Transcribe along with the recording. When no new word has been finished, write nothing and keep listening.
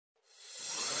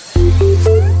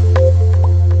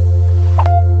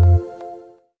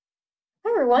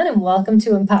everyone, and welcome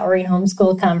to Empowering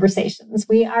Homeschool Conversations.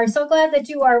 We are so glad that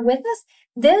you are with us.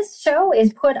 This show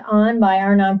is put on by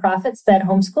our nonprofit, SPED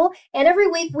Homeschool, and every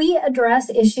week we address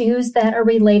issues that are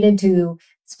related to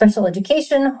special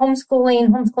education,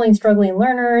 homeschooling struggling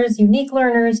learners, unique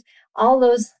learners, all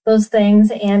those things,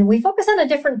 and we focus on a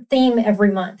different theme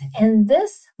every month. And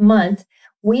this month,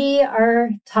 we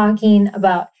are talking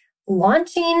about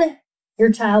launching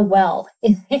your child well,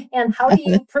 and how do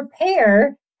you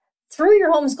prepare through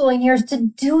your homeschooling years to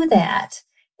do that?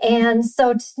 And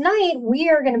so tonight we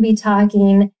are going to be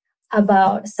talking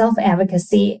about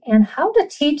self-advocacy and how to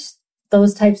teach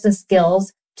those types of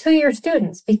skills to your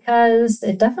students, because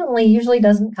it definitely usually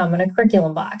doesn't come in a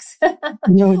curriculum box.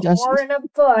 No, it doesn't. Or in a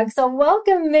book. So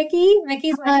welcome, Mickey.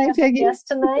 Mickey's my guest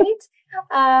tonight.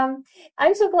 I'm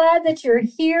so glad that you're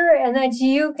here and that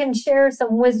you can share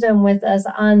some wisdom with us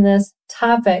on this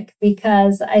topic,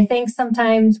 because I think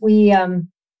sometimes we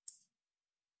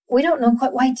don't know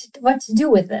quite what to do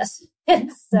with this.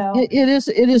 So it is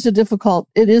a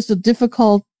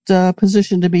difficult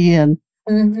position to be in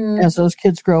as those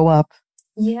kids grow up.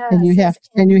 Yeah, and you have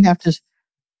to.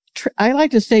 I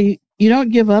like to say you don't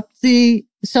give up the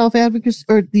self-advocacy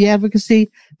or the advocacy,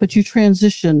 but you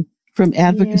transition from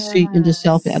advocacy into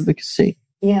self-advocacy.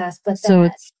 Yes, but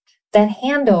it's that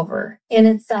handover in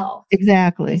itself.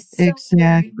 Exactly.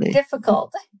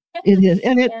 Difficult. It is.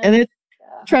 And it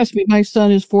trust me, my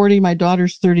son is 40, my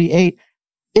daughter's 38.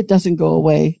 It doesn't go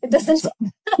away. It doesn't. So,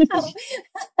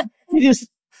 you just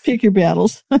pick your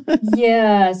battles.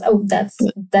 Yes. Oh,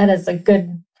 that is a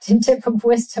good tip of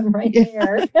wisdom right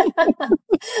there.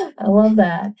 I love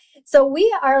that. So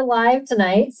we are live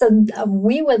tonight. So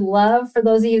we would love for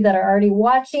those of you that are already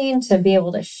watching to be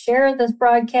able to share this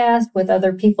broadcast with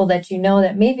other people that you know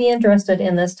that may be interested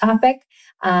in this topic.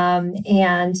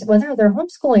 And whether they're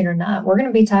homeschooling or not, we're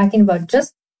going to be talking about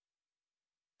just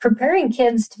preparing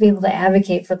kids to be able to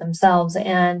advocate for themselves.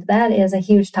 And that is a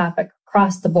huge topic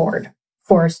across the board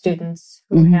for students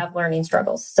who have learning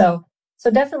struggles. So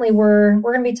definitely we're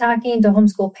going to be talking to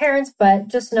homeschool parents, but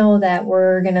just know that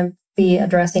we're going to be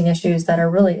addressing issues that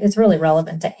are it's really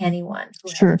relevant to anyone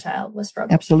who has a child with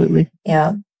struggles. Absolutely.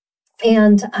 Yeah.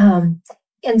 And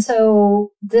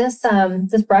so this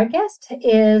broadcast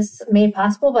is made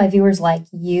possible by viewers like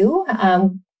you.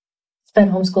 SPED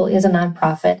Homeschool is a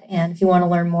nonprofit, and if you want to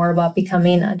learn more about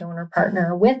becoming a donor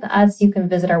partner with us, you can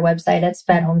visit our website at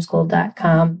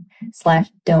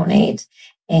spedhomeschool.com/donate.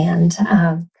 And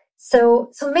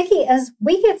so Mickey, as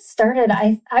we get started,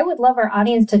 I would love our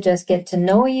audience to just get to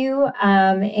know you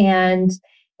and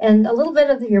a little bit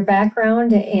of your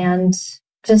background and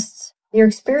just your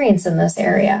experience in this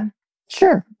area.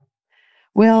 Sure.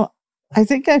 Well, I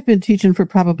think I've been teaching for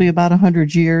probably about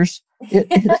 100 years.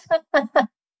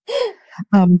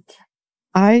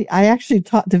 I actually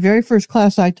taught, the very first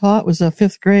class I taught was a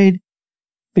 5th grade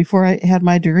before I had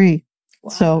my degree.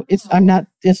 Wow. So it's not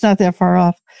that far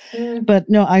off. But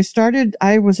no, I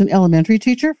was an elementary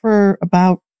teacher for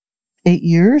about 8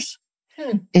 years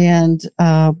and,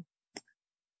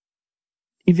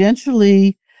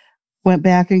 eventually went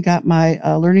back and got my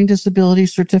learning disability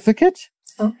certificate.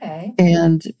 Okay.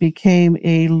 And became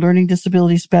a learning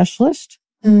disability specialist.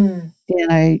 And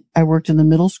I worked in the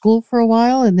middle school for a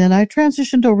while, and then I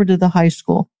transitioned over to the high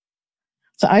school.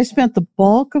 So I spent the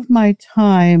bulk of my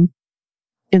time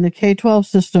in the K-12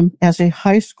 system as a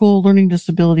high school learning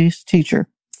disabilities teacher.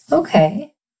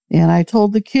 Okay. And I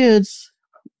told the kids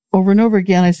over and over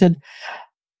again, I said,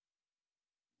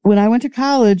 when I went to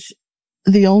college,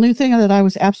 the only thing that I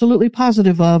was absolutely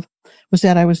positive of was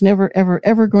that I was never, ever,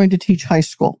 ever going to teach high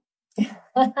school.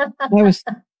 I was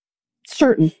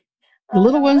certain. The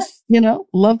little ones,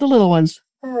 love the little ones.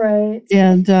 Right.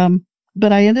 And,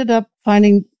 but I ended up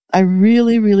finding I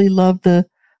really, really loved the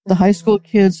high school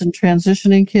kids and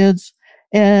transitioning kids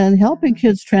and helping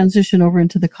kids transition over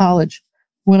into the college.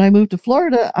 When I moved to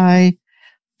Florida, I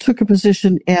took a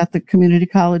position at the community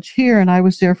college here, and I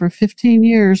was there for 15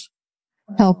 years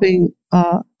helping,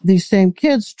 these same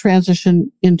kids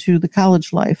transition into the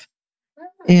college life.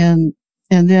 And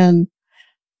then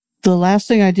the last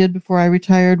thing I did before I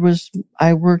retired was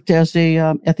I worked as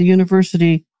at the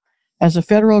university as a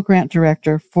federal grant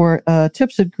director for a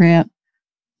TIPSID grant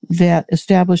that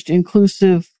established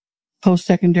inclusive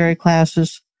post-secondary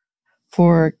classes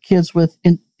for kids with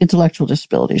intellectual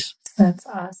disabilities. That's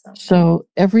awesome. So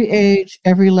every age,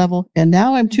 every level, and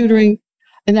now I'm tutoring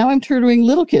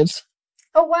little kids.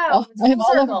 Oh wow! I'm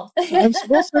full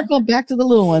circle back to the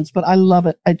little ones, but I love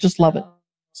it. I just love it.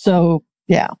 So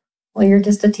yeah. Well, you're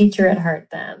just a teacher at heart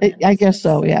then. I guess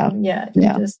so, yeah. Yeah,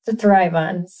 just to thrive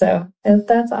on. So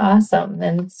that's awesome.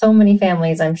 And so many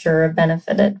families, I'm sure, have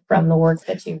benefited from the work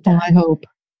that you've done. Well, I hope.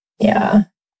 Yeah,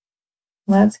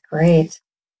 well, that's great.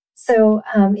 So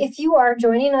if you are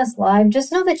joining us live,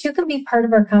 just know that you can be part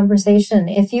of our conversation.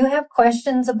 If you have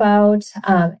questions about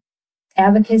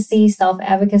advocacy,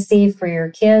 self-advocacy for your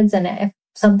kids, and if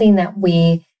something that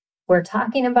we're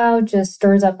talking about just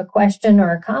stirs up a question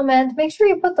or a comment, make sure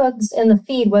you put those in the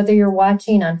feed, whether you're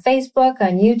watching on Facebook,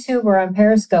 on YouTube, or on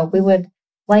Periscope. We would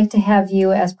like to have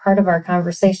you as part of our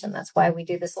conversation. That's why we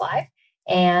do this live.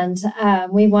 And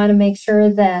we want to make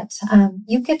sure that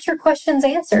you get your questions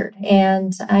answered.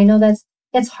 And I know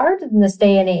it's hard in this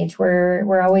day and age where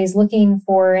we're always looking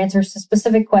for answers to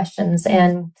specific questions,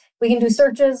 and we can do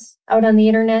searches out on the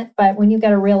internet, but when you've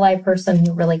got a real live person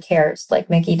who really cares, like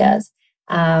Mickey does,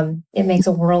 it makes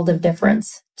a world of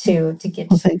difference to get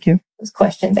thank you. Those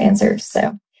questions answered.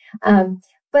 So,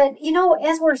 but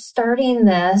as we're starting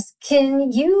this,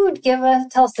 can you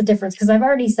tell us the difference? Because I've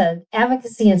already said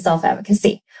advocacy and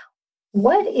self-advocacy.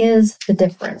 What is the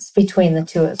difference between the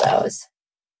two of those?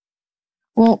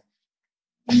 Well,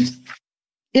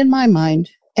 in my mind,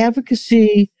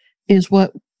 advocacy is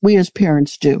what we as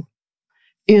parents do.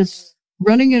 It's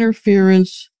running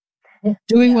interference,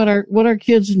 doing what our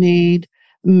kids need,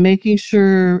 making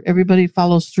sure everybody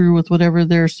follows through with whatever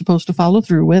they're supposed to follow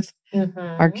through with.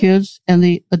 Our kids and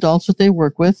the adults that they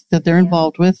work with, that they're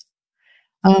involved with.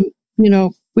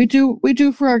 We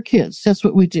do for our kids. That's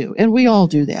what we do. And we all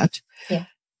do that. Yeah.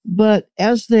 But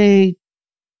as they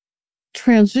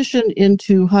transition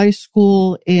into high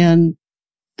school and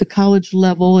the college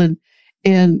level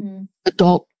and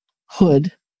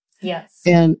adulthood, yes,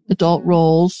 and adult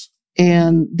roles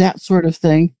and that sort of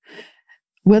thing,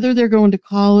 whether they're going to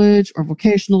college or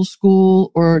vocational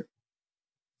school or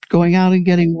going out and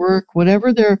getting work,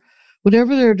 whatever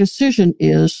their decision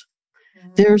is,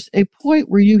 there's a point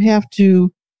where you have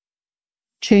to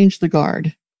change the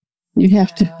guard. You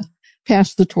have to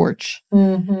pass the torch.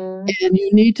 And you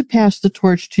need to pass the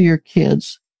torch to your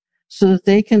kids so that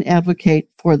they can advocate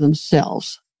for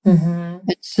themselves. And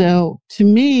so to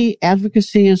me,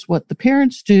 advocacy is what the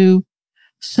parents do.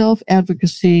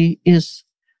 Self-advocacy is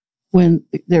when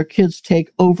their kids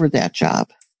take over that job.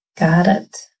 Got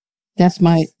it. That's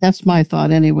my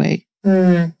thought anyway.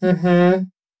 Yeah,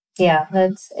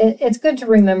 it's good to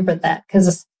remember that,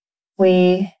 because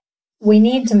we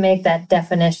need to make that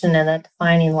definition and that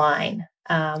defining line,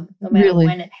 no matter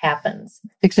when it happens.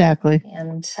 Exactly.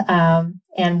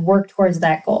 And work towards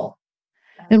that goal.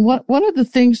 And one of the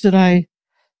things that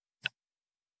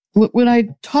when I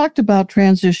talked about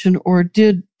transition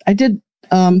I did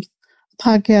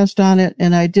podcast on it,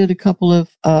 and I did a couple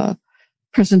of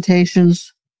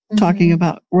presentations talking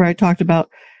about where I talked about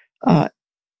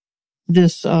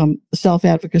this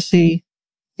self-advocacy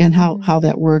and how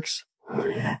that works.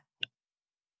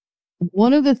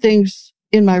 One of the things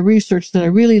in my research that I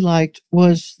really liked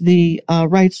was the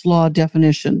Wright's Law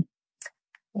definition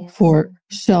for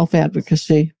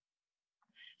self-advocacy.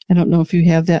 I don't know if you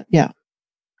have that. Yeah.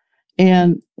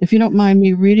 And if you don't mind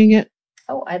me reading it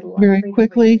I'd love very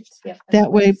quickly,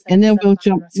 that way, and then we'll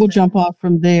jump off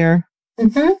from there.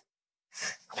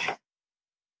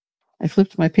 I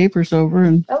flipped my papers over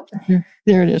and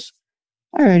there it is.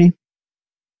 All righty.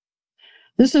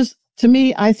 This is, to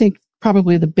me, I think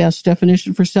probably the best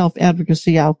definition for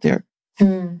self-advocacy out there.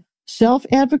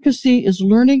 Self-advocacy is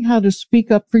learning how to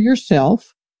speak up for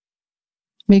yourself,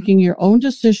 making your own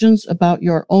decisions about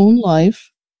your own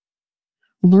life,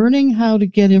 learning how to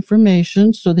get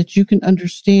information so that you can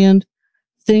understand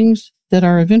things that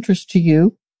are of interest to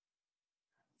you,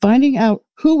 finding out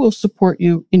who will support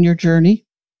you in your journey,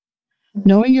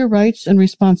 knowing your rights and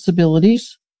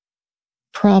responsibilities,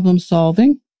 problem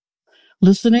solving,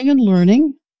 listening and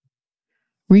learning,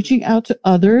 reaching out to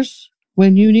others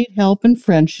when you need help and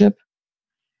friendship,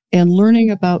 and learning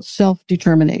about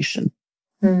self-determination.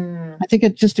 I think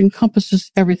it just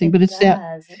encompasses everything, but it's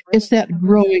that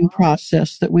growing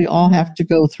process that we all have to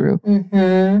go through.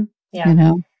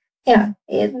 Yeah. Yeah,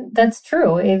 that's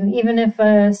true. Even if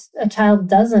a child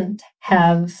doesn't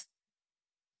have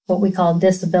what we call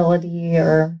disability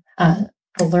or a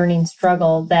learning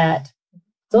struggle, that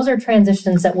those are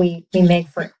transitions that we make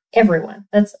for everyone.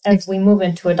 That's as we move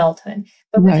into adulthood.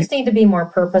 But we just need to be more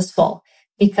purposeful,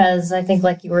 because I think,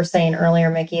 like you were saying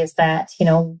earlier, Mickey, is that,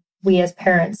 we as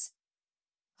parents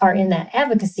are in that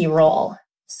advocacy role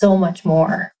so much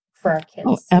more for our kids.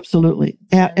 Oh, absolutely.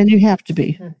 And you have to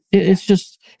be.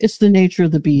 It's the nature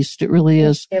of the beast. It really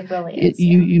is. It really is.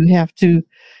 You have to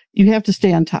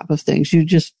stay on top of things. You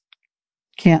just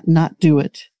can't not do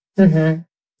it. Mm-hmm.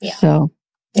 Yeah. So,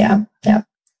 yeah.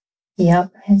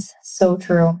 Yep. It's so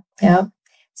true. Yep.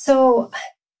 So,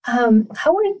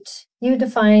 how would you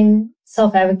define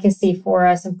self-advocacy for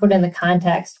us and put in the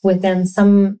context within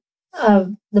some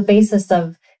of the basis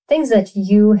of things that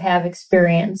you have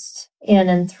experienced in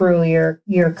and through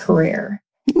your career?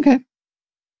 okay.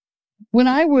 When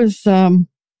I was, when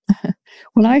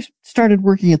I started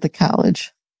working at the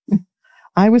college,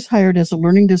 I was hired as a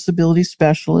learning disability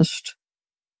specialist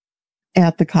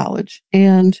at the college.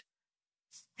 And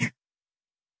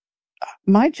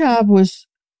my job was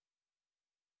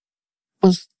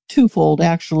twofold,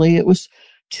 actually. It was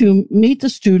to meet the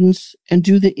students and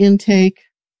do the intake.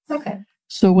 Okay.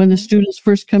 So when the students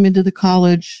first come into the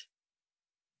college,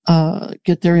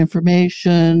 get their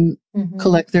information,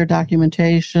 collect their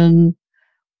documentation,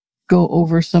 go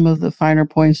over some of the finer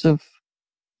points of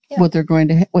what they're going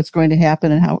to, what's going to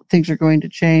happen and how things are going to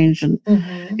change. And,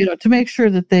 to make sure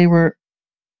that they were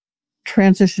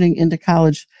transitioning into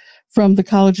college from the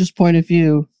college's point of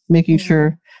view, making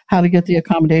sure how to get the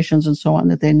accommodations and so on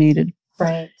that they needed.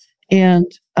 Right. And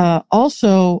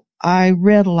also, I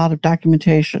read a lot of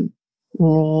documentation.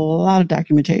 Oh,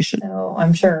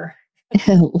 I'm sure.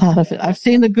 A lot of it. I've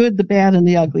seen the good, the bad, and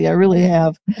the ugly. I really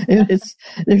have.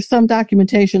 There's some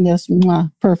documentation that's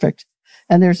perfect.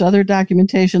 And there's other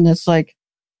documentation that's like,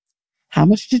 how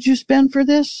much did you spend for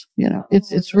this?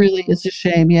 It's really, it's a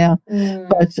shame. Yeah.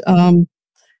 But,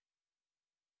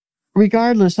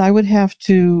 regardless, I would have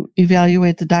to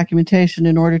evaluate the documentation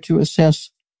in order to assess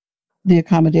the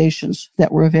accommodations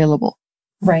that were available.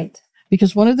 Right.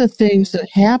 Because one of the things that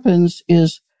happens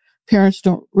is parents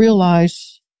don't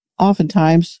realize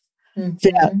oftentimes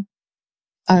that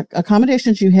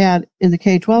accommodations you had in the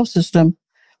K-12 system,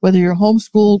 whether you're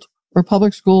homeschooled or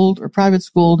public schooled or private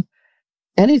schooled,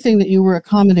 anything that you were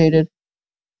accommodated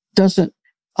doesn't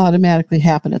automatically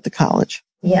happen at the college.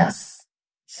 Yes.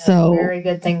 That's a very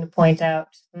good thing to point out.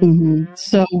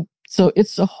 So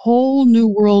it's a whole new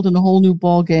world and a whole new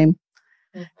ball game.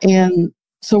 And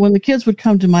so when the kids would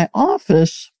come to my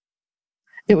office,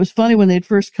 it was funny when they'd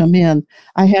first come in.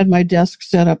 I had my desk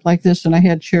set up like this, and I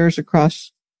had chairs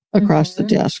across the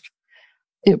desk.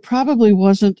 It probably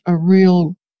wasn't a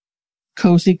real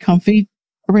cozy, comfy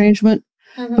arrangement,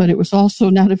 but it was also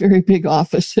not a very big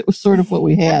office. It was sort of what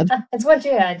we had. It's what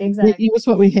you had, exactly. It was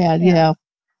what we had, yeah.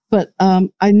 But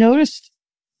I noticed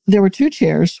there were two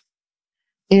chairs,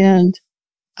 and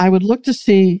I would look to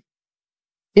see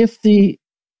if the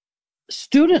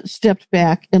student stepped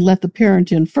back and let the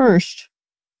parent in first.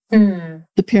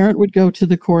 The parent would go to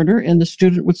the corner and the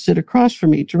student would sit across from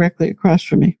me, directly across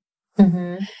from me.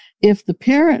 If the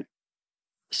parent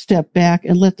stepped back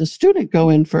and let the student go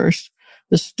in first,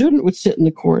 the student would sit in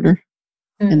the corner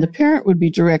and the parent would be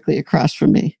directly across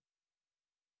from me.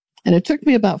 And it took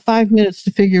me about 5 minutes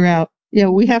to figure out,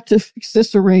 we have to fix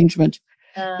this arrangement,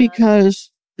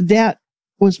 because that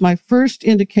was my first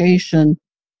indication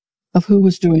of who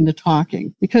was doing the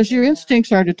talking, because your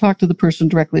instincts are to talk to the person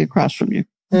directly across from you.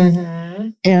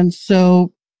 And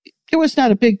so it was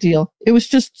not a big deal. It was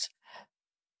just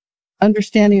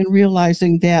understanding and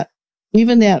realizing that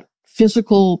even that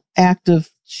physical act of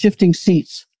shifting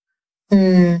seats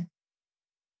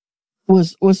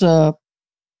was a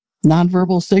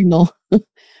nonverbal signal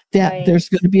that there's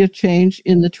going to be a change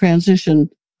in the transition.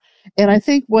 And I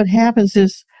think what happens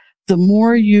is the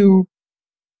more you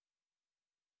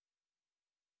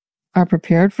are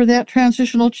prepared for that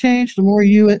transitional change, the more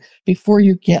before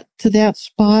you get to that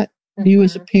spot, you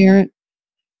as a parent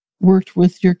worked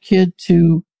with your kid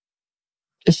to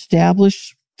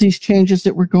establish these changes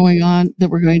that were going on, that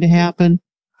were going to happen.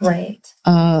 Right.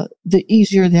 The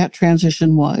easier that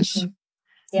transition was.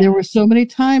 There were so many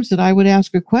times that I would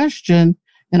ask a question,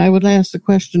 and I would ask the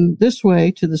question this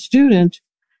way to the student,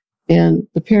 and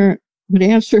the parent would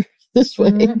answer this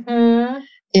way.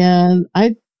 And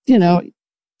I,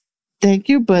 thank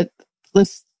you, but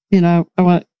let's, I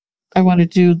want to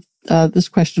do this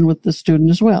question with the student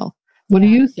as well. What do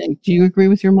you think? Do you agree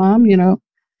with your mom?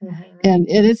 And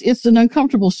it's an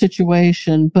uncomfortable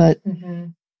situation, but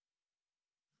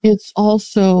it's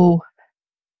also,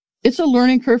 it's a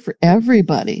learning curve for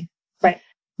everybody. Right.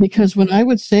 Because when I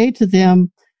would say to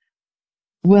them,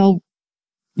 well,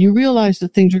 you realize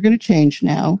that things are going to change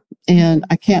now, and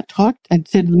I'd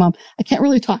say to the mom, I can't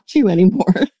really talk to you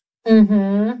anymore.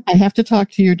 I have to talk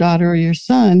to your daughter or your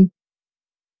son.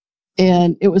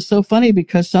 And it was so funny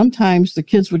because sometimes the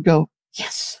kids would go,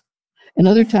 yes. And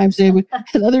other times they would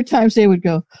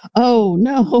go, oh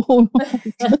no.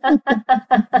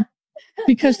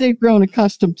 Because they've grown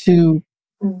accustomed to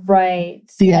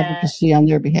the advocacy on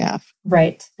their behalf.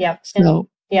 Right. Yep. So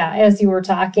yeah, as you were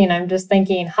talking, I'm just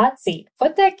thinking hot seat.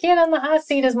 Put that kid on the hot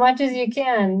seat as much as you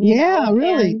can. Yeah,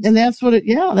 really. And that's what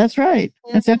that's right.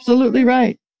 That's absolutely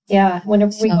right. Yeah.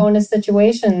 Whenever we go into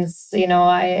situations,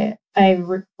 I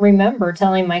remember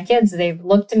telling my kids, they've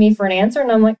looked to me for an answer and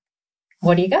I'm like,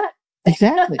 what do you got?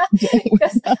 Exactly.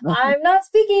 Because I'm not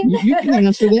speaking. You can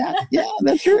answer that. Yeah,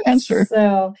 that's your answer.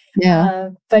 So,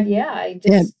 but yeah, I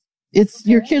just. It's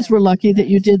your kids were lucky that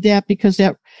you did that because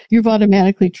you've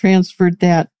automatically transferred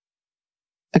that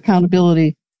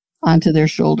accountability onto their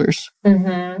shoulders.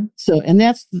 Mm-hmm. So, and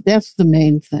that's the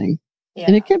main thing. Yeah.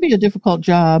 And it can be a difficult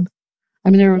job.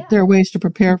 I mean, there are ways to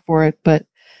prepare for it, but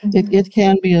it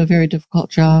can be a very difficult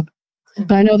job. Mm-hmm.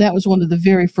 But I know that was one of the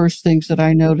very first things that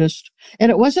I noticed.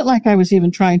 And it wasn't like I was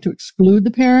even trying to exclude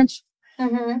the parents,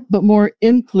 but more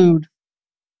include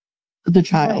the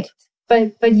child.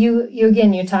 Right. But you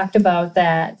again, you talked about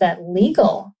that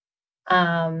legal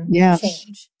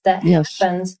change that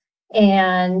happens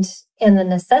and the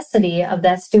necessity of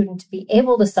that student to be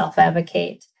able to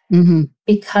self-advocate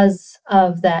because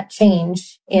of that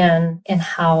change in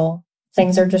how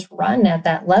things are just run at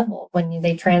that level when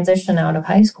they transition out of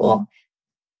high school.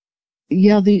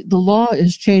 Yeah, the law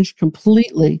is changed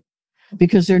completely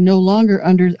because they're no longer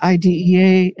under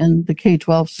IDEA and the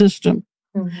K-12 system.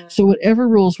 Mm-hmm. So whatever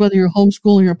rules, whether you're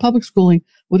homeschooling or public schooling,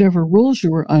 whatever rules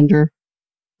you were under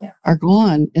are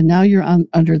gone. And now you're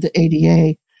under the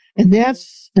ADA. And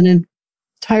that's an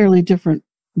entirely different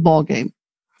ballgame.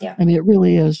 Yeah. I mean, it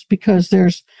really is because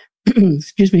there's,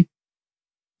 excuse me,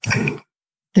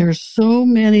 there's so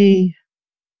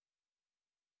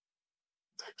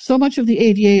much of the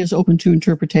ADA is open to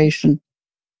interpretation.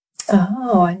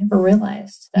 Oh, I never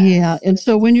realized that. Yeah. And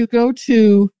so when you go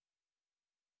to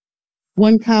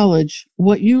one college,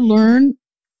 what you learn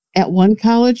at one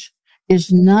college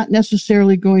is not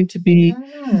necessarily going to be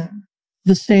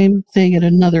the same thing at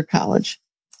another college.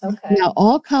 Okay. Now,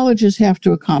 all colleges have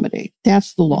to accommodate.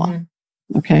 That's the law.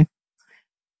 Mm-hmm. Okay.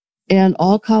 And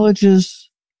all colleges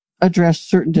address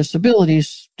certain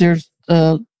disabilities. There's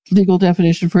a legal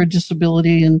definition for a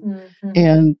disability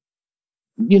and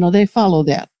they follow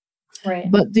that.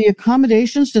 Right. But the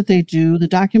accommodations that they do, the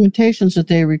documentations that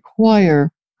they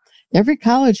require, every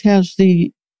college has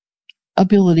the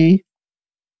ability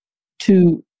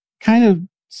to kind of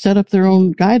set up their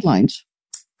own guidelines.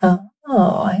 Oh,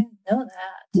 I didn't know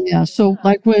that. Yeah. So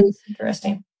like when that's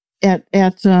interesting at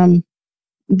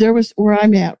there was where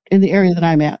I'm at in the area that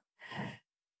I'm at,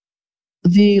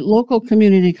 the local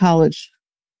community college,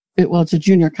 it's a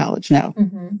junior college now.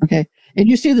 Mm-hmm. Okay. And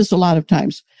you see this a lot of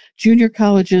times. Junior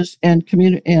colleges and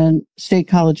community and state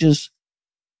colleges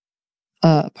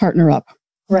partner up.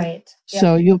 Right.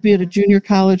 So you'll be at a junior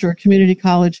college or a community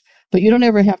college, but you don't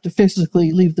ever have to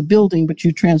physically leave the building, but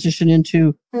you transition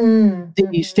into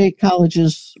the state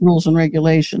college's rules and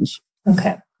regulations.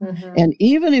 Okay. Mm-hmm. And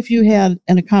even if you had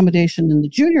an accommodation in the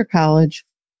junior college,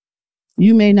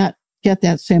 you may not get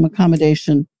that same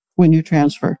accommodation when you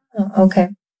transfer. Oh, okay.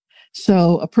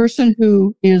 So a person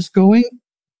who is going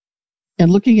and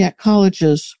looking at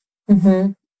colleges,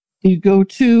 you go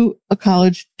to a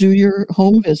college, do your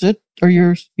home visit or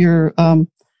your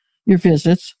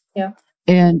visits,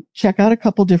 and check out a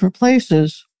couple different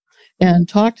places and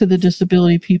talk to the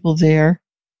disability people there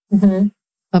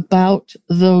about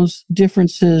those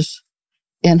differences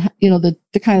and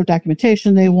the kind of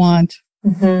documentation they want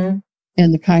and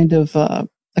the kind of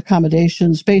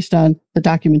accommodations based on the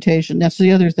documentation. That's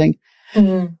the other thing.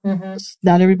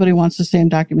 Not everybody wants the same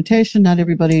documentation. Not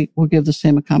everybody will give the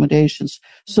same accommodations.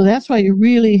 So that's why you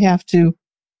really have to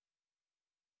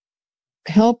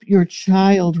help your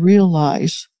child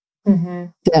realize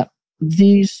that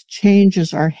these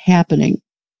changes are happening.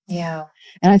 Yeah.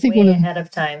 And I think way ahead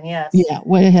of time. Yes. Yeah.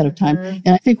 Way ahead of time. And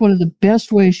I think one of the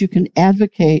best ways you can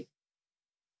advocate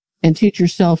and teach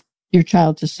your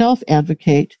child to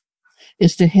self-advocate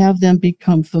is to have them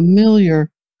become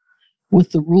familiar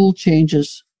with the rule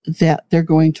changes that they're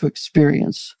going to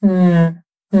experience. I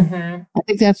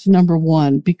think that's number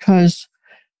one, because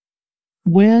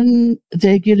when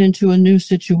they get into a new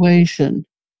situation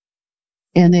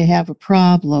and they have a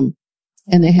problem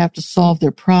and they have to solve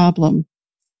their problem,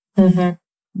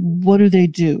 what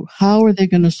do? How are they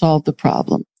going to solve the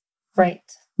problem? Right.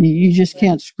 You just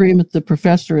can't scream at the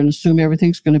professor and assume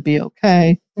everything's going to be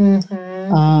okay.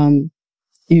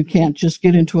 You can't just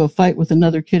get into a fight with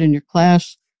another kid in your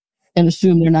class and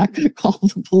assume they're not going to call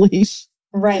the police.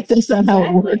 Right. That's not how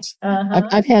it works.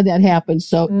 I've had that happen.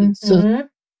 So it's a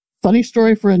funny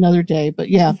story for another day. But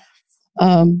yeah,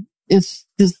 it's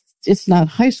not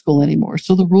high school anymore.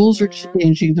 So the rules are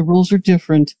changing. The rules are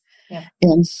different. Yeah.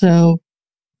 And so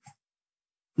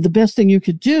the best thing you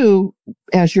could do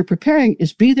as you're preparing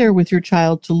is be there with your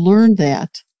child to learn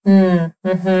that.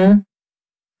 Mm-hmm.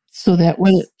 So that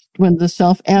when the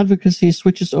self-advocacy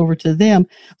switches over to them,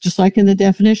 just like in the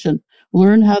definition,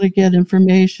 learn how to get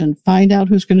information, find out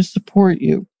who's going to support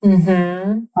you,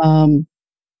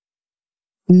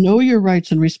 know your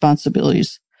rights and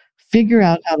responsibilities, figure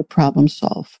out how to problem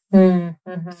solve,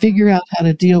 figure out how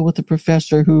to deal with a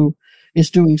professor who is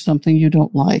doing something you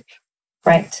don't like.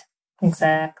 Right.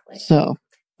 Exactly. So,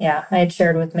 yeah, I had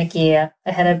shared with Mickey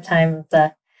ahead of time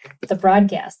the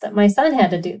broadcast that my son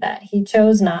had to do that. He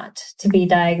chose not to be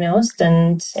diagnosed,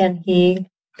 and he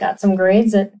got some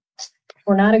grades that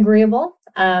were not agreeable,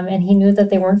 and he knew that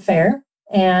they weren't fair,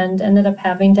 and ended up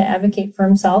having to advocate for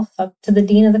himself up to the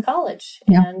dean of the college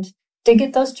and to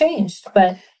get those changed.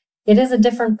 But it is a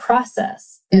different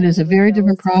process. It is a very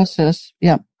different process.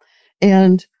 Yeah.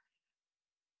 And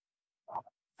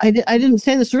I didn't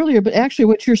say this earlier, but actually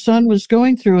what your son was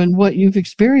going through and what you've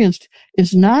experienced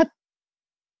is not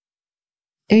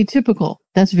atypical.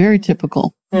 That's very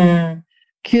typical.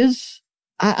 Kids,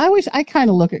 I kind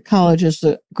of look at college as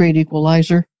the great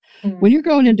equalizer. When you're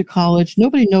going into college,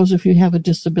 nobody knows if you have a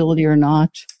disability or not.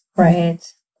 Right.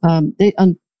 They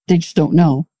just don't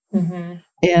know.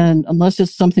 And unless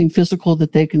it's something physical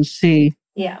that they can see,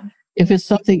 if it's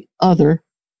something other,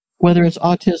 whether it's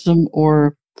autism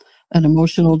or an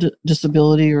emotional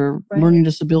disability or learning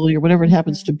disability or whatever it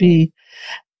happens to be,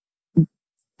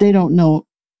 they don't know.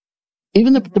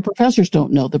 Even the professors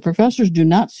don't know. The professors do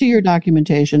not see your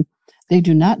documentation. They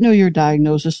do not know your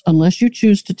diagnosis unless you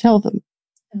choose to tell them.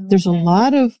 There's a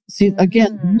lot of,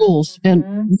 rules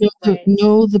and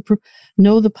know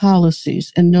the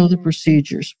policies and know the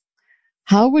procedures.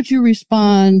 How would you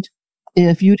respond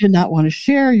if you did not want to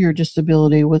share your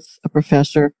disability with a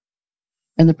professor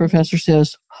and the professor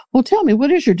says, well, tell me,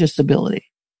 what is your disability?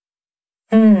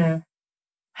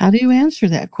 How do you answer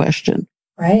that question?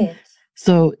 Right.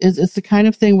 So it's the kind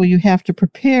of thing where you have to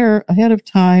prepare ahead of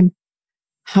time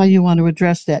how you want to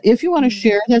address that. If you want to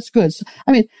share, that's good. So,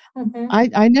 I mean,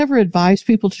 I never advise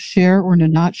people to share or to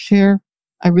not share.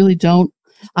 I really don't.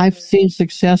 I've seen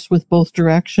success with both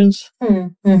directions.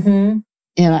 And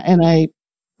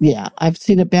I've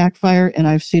seen it backfire and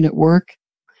I've seen it work.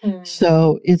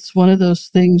 So it's one of those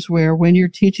things where when you're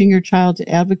teaching your child to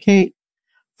advocate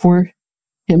for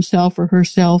himself or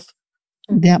herself,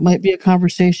 that might be a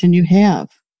conversation you have.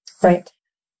 Right.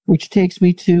 Which takes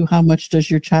me to how much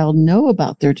does your child know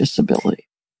about their disability?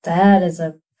 That is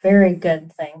a very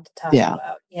good thing to talk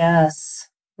about. Yes.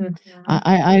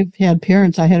 I had a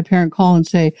parent call and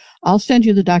say, I'll send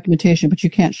you the documentation, but you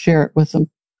can't share it with them.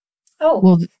 Oh.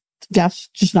 Well, that's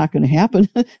just not going to happen.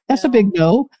 That's a big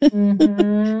no.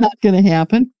 Not going to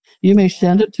happen. You may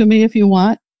send it to me if you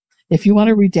want. If you want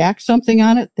to redact something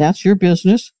on it, that's your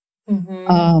business.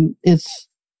 If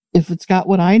it's got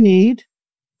what I need,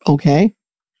 okay.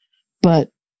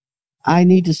 But I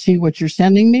need to see what you're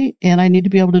sending me, and I need to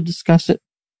be able to discuss it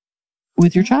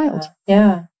with your child.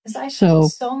 Yeah. Because I see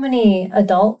so many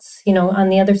adults, on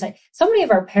the other side. So many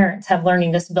of our parents have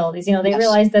learning disabilities. They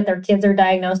realize that their kids are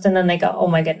diagnosed, and then they go, "Oh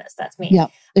my goodness, that's me." Yeah,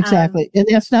 exactly. And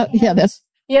that's not. That's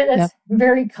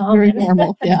very common. Very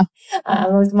normal. Yeah.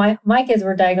 My kids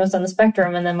were diagnosed on the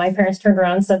spectrum, and then my parents turned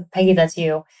around and said, "Peggy, that's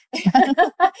you." I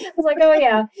was like, "Oh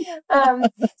yeah."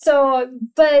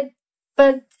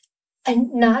 But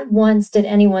not once did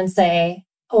anyone say,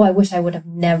 "Oh, I wish I would have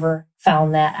never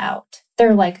found that out."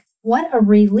 They're like, "What a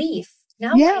relief.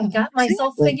 Now I got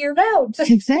myself figured out."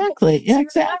 Exactly. So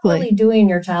you're not really doing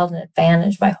your child an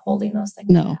advantage by holding those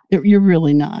things back. You're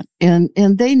really not. And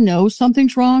they know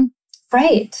something's wrong.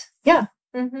 Right. Yeah.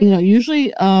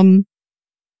 Usually 11,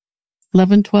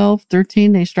 12,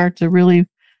 13, they start to really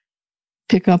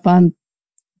pick up on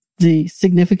the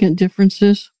significant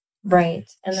differences.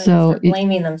 Right. And then so start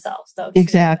blaming themselves, though.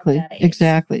 Exactly.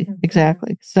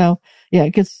 So,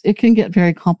 it can get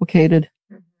very complicated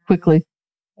quickly.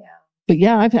 Yeah. But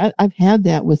yeah, I've had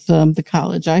that with the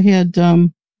college. I had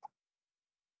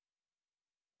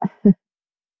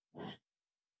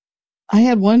I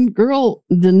had one girl.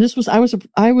 Then I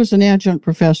was an adjunct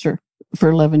professor for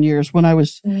 11 years when I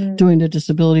was doing the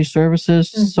disability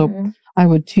services. So I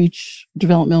would teach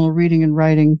developmental reading and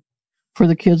writing for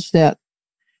the kids that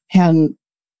hadn't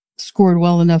scored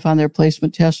well enough on their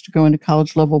placement test to go into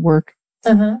college level work.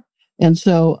 And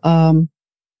so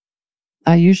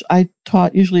I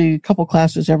taught usually a couple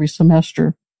classes every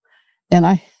semester, and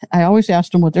I always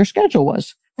asked them what their schedule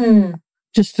was,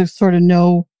 just to sort of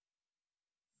know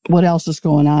what else is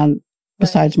going on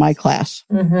besides my class.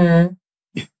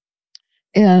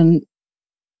 And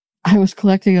I was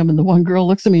collecting them, and the one girl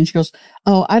looks at me and she goes,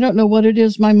 "Oh, I don't know what it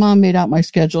is. My mom made out my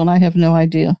schedule, and I have no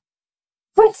idea."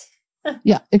 What?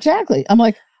 Yeah, exactly. I'm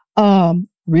like,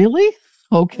 really?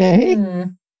 Okay.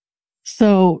 Mm.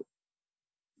 So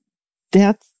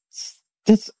that's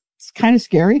kind of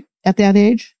scary at that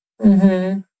age.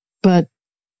 Mm-hmm. But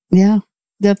yeah,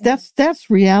 that's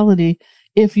reality.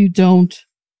 If you don't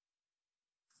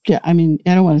get, I mean,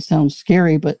 I don't want to sound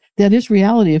scary, but that is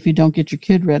reality. If you don't get your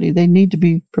kid ready, they need to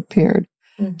be prepared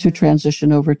to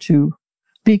transition over to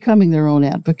becoming their own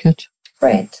advocate.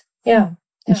 Right. Yeah.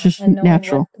 It's just and knowing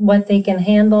natural. what they can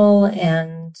handle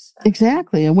and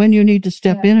exactly. And when you need to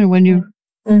step in and when you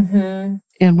and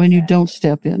when you don't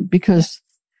step in, because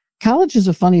college is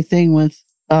a funny thing with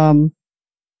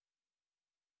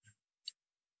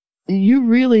you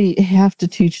really have to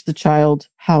teach the child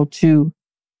how to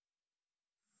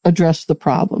address the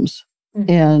problems.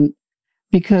 And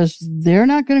because they're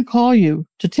not going to call you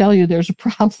to tell you there's a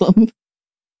problem.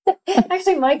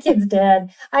 Actually, my kids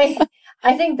did.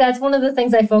 I think that's one of the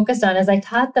things I focused on. As I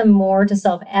taught them more to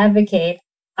self-advocate,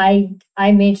 I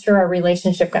made sure our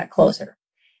relationship got closer.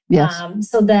 Yes.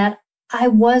 So that I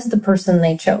was the person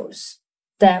they chose.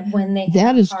 That when they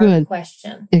that is good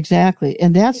question. Exactly.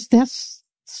 And that's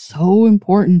so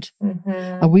important.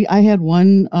 I had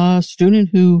one student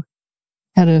who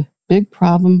had a big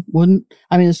problem.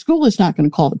 The school is not going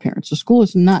to call the parents. The school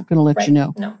is not going to let you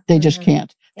know. No. They just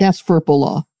can't. That's FERPA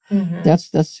law.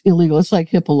 That's illegal. It's like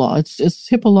HIPAA law. It's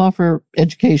HIPAA law for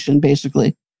education,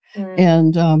 basically.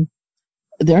 And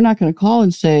they're not going to call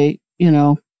and say,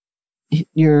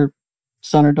 your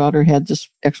son or daughter had this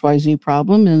XYZ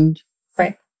problem, and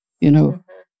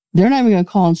they're not even going to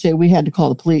call and say we had to call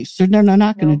the police. They're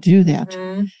not going to do that.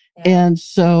 And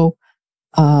so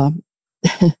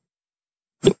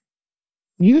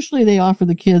usually they offer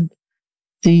the kid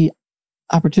the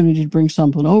opportunity to bring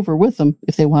someone over with them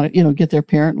if they want to, get their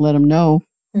parent and let them know.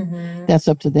 That's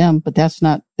up to them, but that's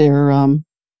not their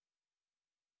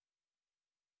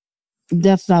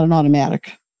that's not an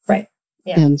automatic. Right.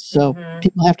 Yeah. And so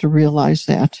people have to realize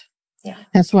that. Yeah.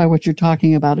 That's why what you're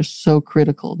talking about is so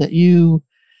critical, that you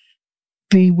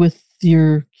be with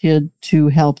your kid to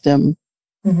help them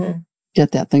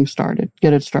get it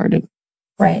started.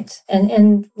 Right.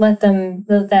 And let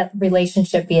that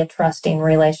relationship be a trusting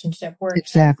relationship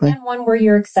and one where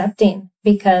you're accepting,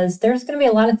 because there's going to be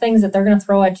a lot of things that they're going to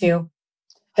throw at you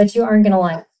that you aren't going to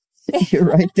like. You're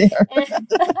right there. I have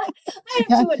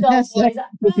 2 adult boys. I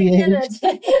get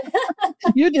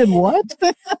it. You did what?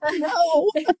 No.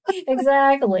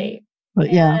 Exactly. But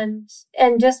and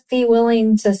just be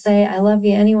willing to say, I love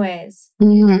you anyways.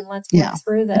 And let's work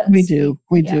through this.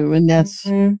 We do. And that's,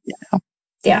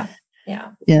 Yeah.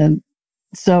 And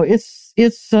so it's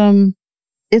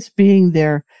being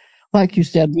there. Like you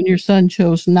said, when your son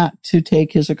chose not to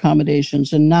take his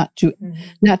accommodations and not to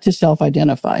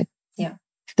self-identify. Yeah.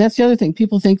 That's the other thing.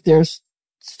 People think there's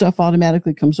stuff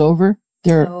automatically comes over.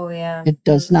 It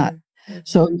does not.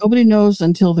 So nobody knows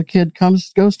until the kid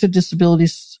goes to disability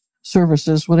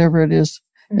services, whatever it is,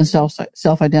 and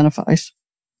self-identifies.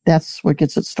 That's what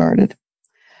gets it started.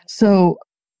 So,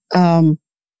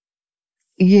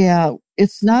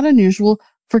 it's not unusual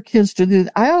for kids to do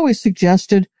that. I always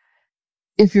suggested,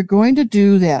 if you're going to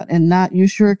do that and not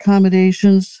use your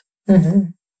accommodations,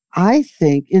 I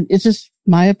think it's just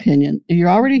my opinion. You're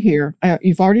already here.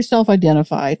 You've already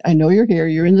self-identified. I know you're here.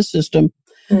 You're in the system.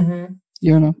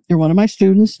 You're one of my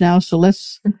students now. So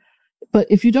but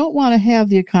if you don't want to have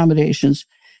the accommodations,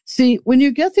 see, when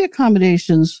you get the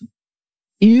accommodations,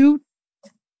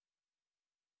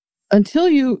 until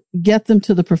you get them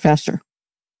to the professor,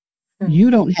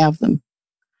 you don't have them.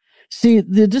 See,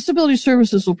 the disability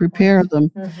services will prepare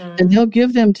them and they'll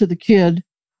give them to the kid,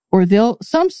 or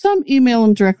some email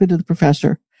them directly to the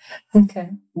professor. Okay.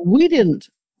 We didn't.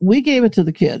 We gave it to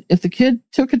the kid. If the kid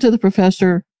took it to the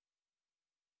professor,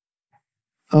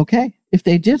 okay. If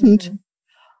they didn't,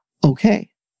 okay.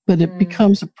 But it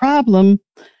becomes a problem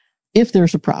if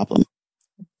there's a problem.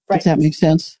 Right. Does that make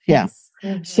sense? Yes.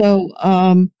 Yeah. So,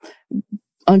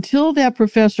 until that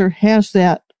professor has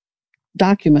that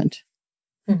document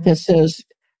that says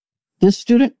this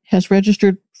student has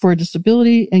registered for a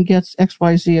disability and gets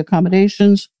XYZ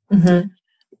accommodations,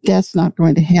 that's not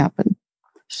going to happen.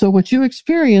 So what you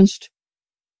experienced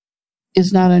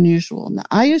is not unusual. Now,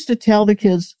 I used to tell the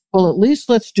kids, well, at least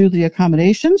let's do the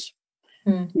accommodations.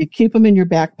 You keep them in your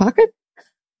back pocket.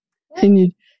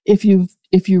 And if you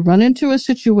run into a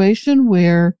situation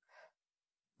where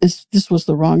this was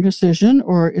the wrong decision,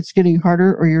 or it's getting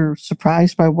harder, or you're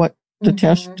surprised by what the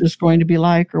test is going to be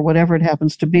like, or whatever it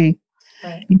happens to be,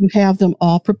 you have them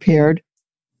all prepared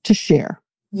to share.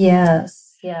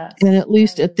 Yes, yes. And at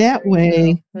least That is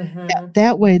very true. Mm-hmm.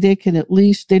 that way they can at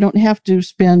least, they don't have to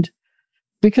spend,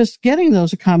 because getting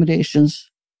those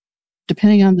accommodations,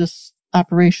 depending on this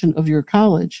operation of your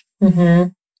college, Mm-hmm.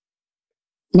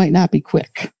 might not be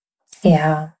quick.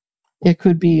 Yeah. It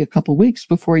could be a couple weeks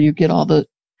before you get all the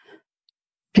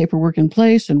paperwork in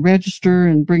place and register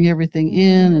and bring everything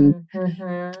in, and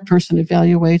the person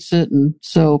evaluates it. And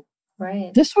so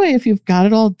this way, if you've got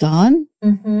it all done,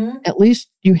 at least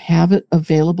you have it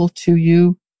available to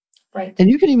you. Right. And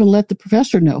you can even let the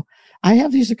professor know, I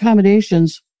have these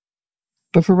accommodations,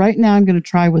 but for right now, I'm going to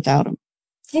try without them.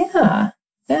 Yeah.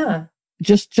 Yeah.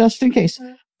 Just in case.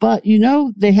 But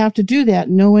they have to do that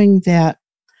knowing that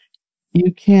you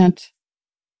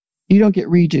don't get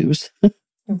redos.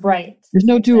 Right. There's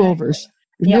no do-overs.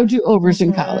 There's no do-overs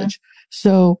in college.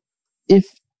 So if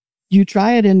you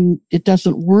try it and it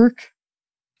doesn't work,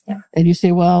 and you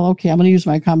say, well, okay, I'm going to use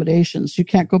my accommodations, you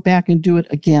can't go back and do it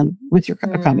again with your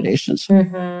accommodations.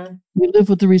 You live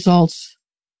with the results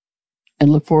and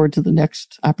look forward to the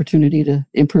next opportunity to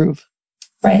improve.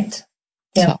 Right.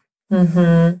 Yeah.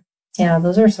 So. Yeah,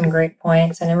 those are some great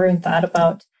points. I never even thought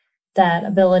about that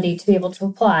ability to be able to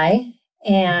apply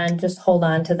and just hold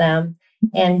on to them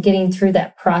and getting through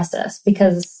that process,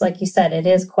 because like you said, it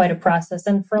is quite a process.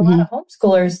 And for a lot of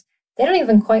homeschoolers, they don't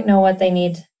even quite know what they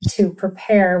need to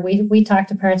prepare. We talk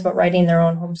to parents about writing their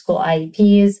own homeschool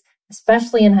IEPs,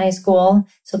 especially in high school,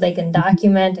 so they can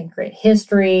document and create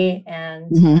history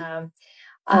and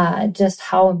just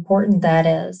how important that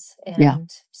is. And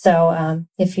so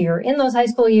if you're in those high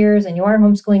school years and you are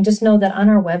homeschooling, just know that on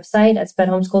our website at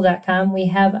spedhomeschool.com, we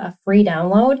have a free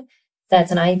download that's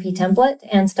an IEP template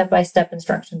and step-by-step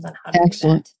instructions on how to do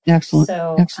that.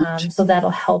 Excellent. So that'll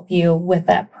help you with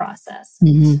that process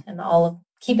and all of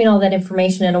keeping all that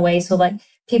information in a way so like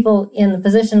people in the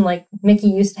position like Mickey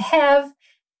used to have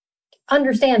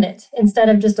understand it instead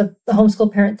of just a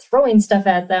homeschool parent throwing stuff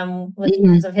at them with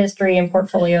years of history and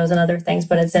portfolios and other things,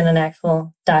 but it's in an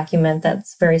actual document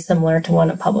that's very similar to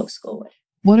one a public school would.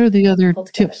 What are the other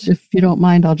tips? If you don't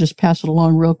mind, I'll just pass it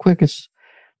along real quick. It's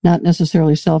not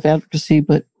necessarily self-advocacy,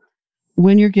 but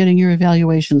when you're getting your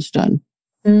evaluations done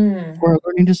for a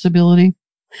learning disability,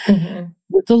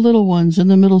 with the little ones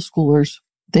and the middle schoolers,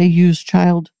 they use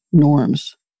child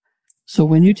norms. So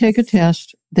when you take a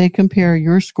test, they compare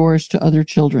your scores to other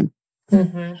children.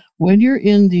 When you're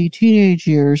in the teenage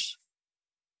years,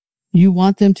 you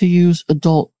want them to use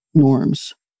adult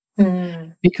norms.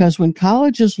 Because when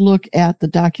colleges look at the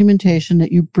documentation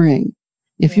that you bring,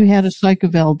 if you had a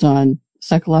psych-eval done,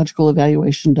 psychological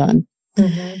evaluation done,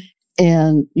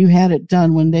 and you had it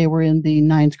done when they were in the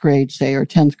 9th grade, say, or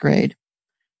 10th grade,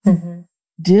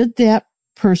 did that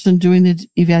person doing the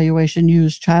evaluation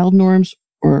use child norms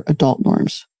or adult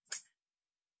norms?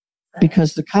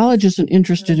 Because the college isn't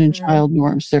interested in child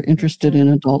norms. They're interested in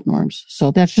adult norms.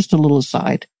 So that's just a little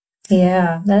aside.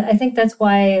 Yeah, I think that's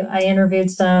why I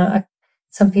interviewed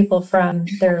some people from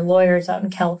their lawyers out in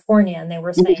California, and they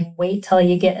were saying, wait till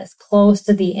you get as close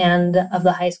to the end of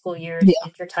the high school years to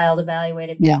get your child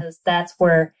evaluated, because that's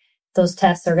where those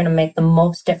tests are going to make the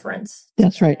most difference.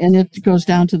 That's right. And it goes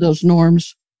down to those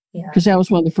norms, because that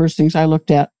was one of the first things I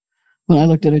looked at when I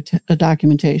looked at a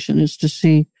documentation, is to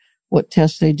see what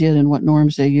tests they did and what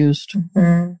norms they used.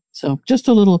 So just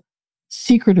a little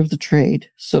secret of the trade,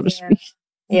 so to speak.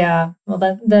 Yeah,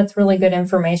 well, that's really good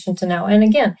information to know. And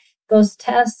again, those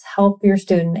tests help your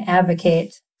student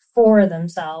advocate for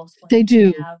themselves. They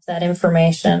do. Have that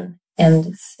information,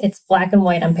 and it's black and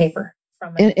white on paper.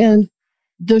 And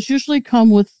those usually come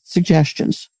with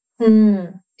suggestions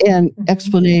and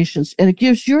explanations, and it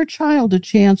gives your child a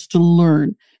chance to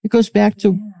learn. It goes back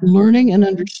to learning and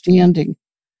understanding.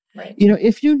 Right.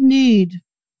 If you need,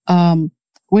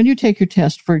 when you take your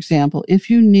test, for example, if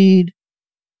you need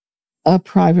a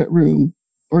private room,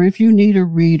 or if you need a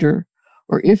reader,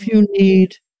 or if you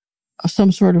need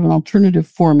some sort of an alternative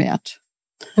format,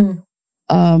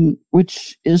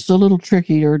 which is a little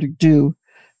trickier to do,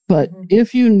 but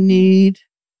if you need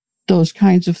those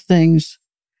kinds of things,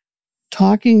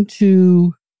 talking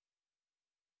to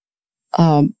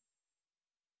the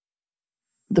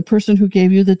person who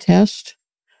gave you the test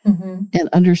and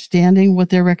understanding what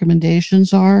their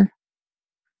recommendations are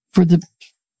for the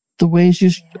ways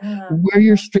where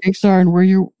your strengths are and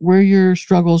where your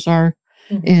struggles are,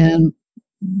 and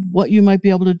what you might be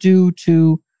able to do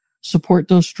to support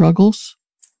those struggles.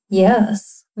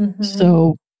 Yes.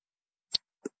 So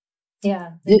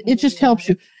it just helps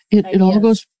you. It all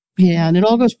goes, and it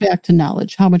all goes back to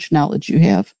knowledge, how much knowledge you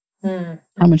have, how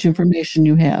much information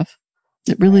you have.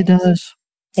 It really does.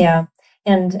 Yeah.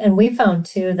 And we found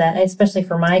too that, especially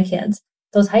for my kids,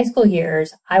 those high school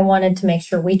years, I wanted to make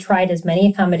sure we tried as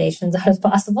many accommodations out as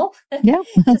possible Yeah.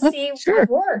 to see Sure.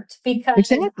 what worked, because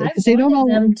Exactly. I Because they don't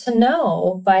wanted know. them to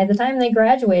know by the time they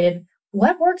graduated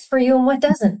what works for you and what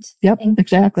doesn't. Yep. And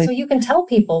Exactly. so you can tell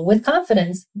people with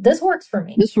confidence, this works for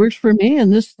me. This works for me.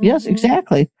 And this, yes,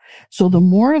 exactly. So the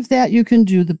more of that you can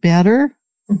do, the better.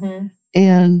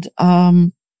 And,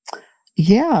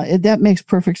 yeah, that makes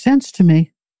perfect sense to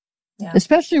me. Yeah.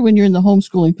 Especially when you're in the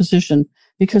homeschooling position,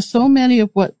 because so many of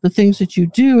the things that you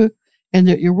do and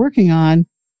that you're working on,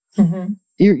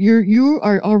 you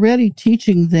are already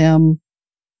teaching them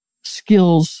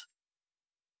skills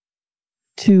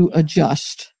to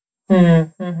adjust.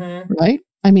 Right?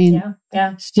 I mean,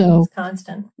 so it's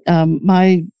constant.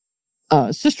 My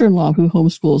sister-in-law who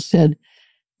homeschools said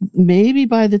maybe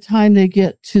by the time they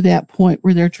get to that point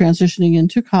where they're transitioning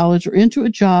into college or into a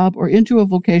job or into a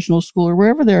vocational school or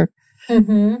wherever they're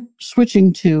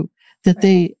switching to, that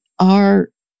they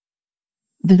don't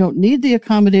need the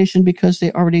accommodation because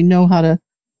they already know how to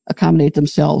accommodate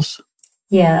themselves.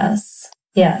 Yes.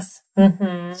 So,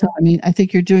 I mean, I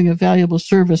think you're doing a valuable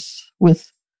service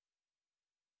with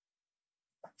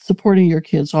supporting your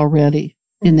kids already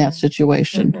in that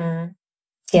situation.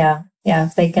 Yeah,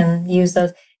 if they can use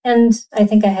those. And I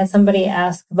think I had somebody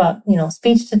ask about,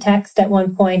 speech to text at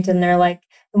one point, and they're like,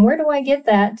 and where do I get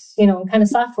that, kind of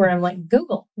software? I'm like,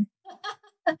 Google.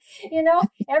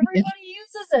 Everybody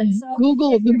uses it. So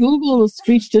the Google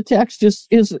speech to text is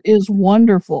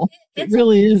wonderful. It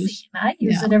really amazing. is. I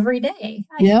use it every day.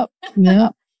 Yep.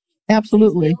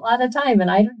 Absolutely. A lot of time,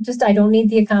 and I don't need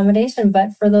the accommodation,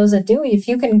 but for those that do, if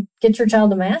you can get your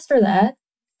child to master that,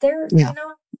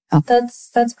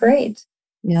 that's great.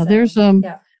 Yeah, so, there's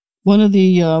one of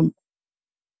the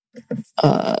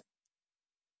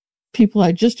people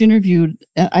I just interviewed.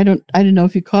 I didn't know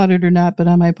if you caught it or not, but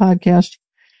on my podcast,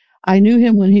 I knew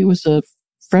him when he was a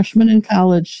freshman in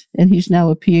college, and he's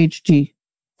now a PhD.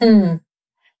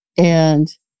 And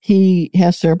he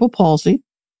has cerebral palsy.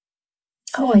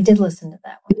 Oh, I did listen to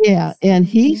that one. Yeah, and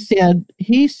he said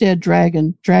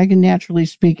dragon naturally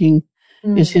speaking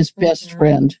is his best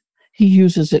friend. He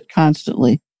uses it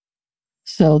constantly.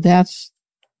 So that's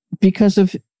because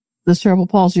of the cerebral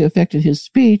palsy affected his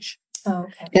speech,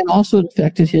 and also it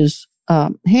affected his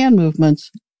hand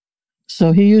movements.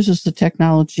 So he uses the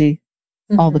technology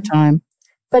all the time.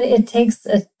 But it takes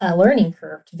a learning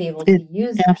curve to be able to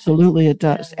use it. Absolutely, it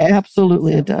does.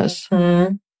 Absolutely, it does.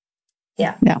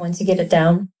 Yeah. Once you get it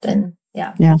down, then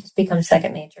it just becomes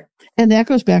second nature. And that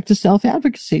goes back to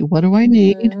self-advocacy. What do I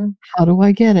need? How do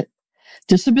I get it?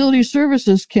 Disability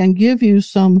services can give you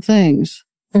some things.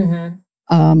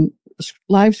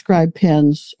 LiveScribe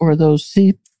pens or those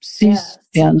C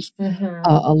pens.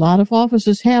 A lot of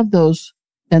offices have those,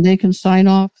 and they can sign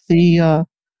off the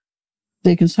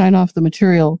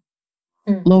material,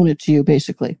 loan it to you.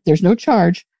 Basically, there's no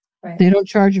charge. Right. They don't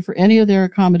charge you for any of their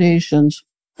accommodations.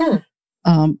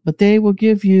 But they will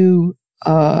give you,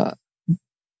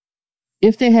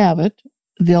 if they have it,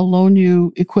 they'll loan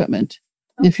you equipment.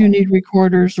 If you need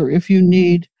recorders or if you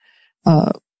need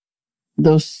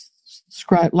those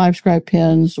LiveScribe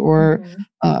pens or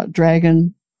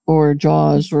Dragon or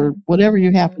JAWS or whatever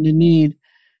you happen to need,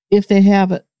 if they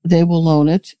have it, they will loan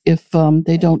it. If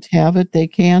they don't have it, they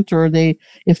can't, or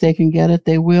if they can get it,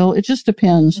 they will. It just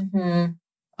depends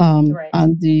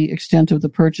on the extent of the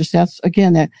purchase. That's,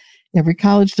 again, that every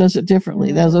college does it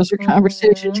differently. Those are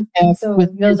conversations you have. So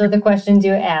those are the questions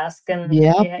you ask, and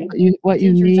what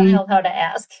you need. Your child how to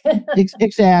ask.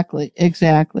 Exactly.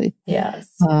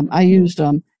 Yes. I used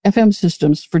FM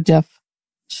systems for deaf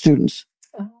students,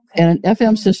 and an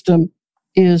FM system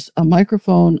is a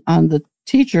microphone on the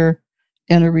teacher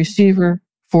and a receiver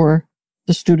for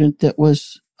the student that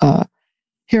was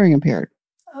hearing impaired,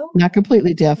 not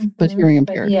completely deaf, but hearing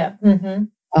impaired.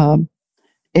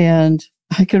 And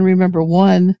I can remember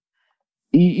one.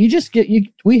 We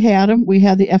had them. We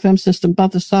had the FM system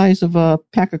about the size of a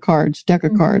pack of cards, deck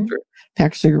of cards, or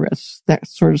pack of cigarettes, that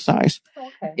sort of size.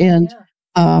 And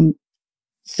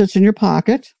sits in your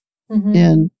pocket,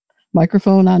 and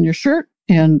microphone on your shirt,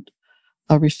 and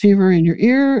a receiver in your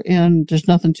ear, and there's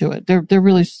nothing to it.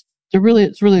 It's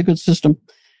really a good system.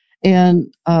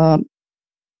 And the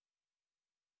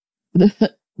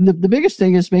biggest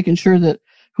thing is making sure that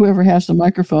whoever has the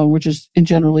microphone, which is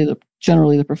generally the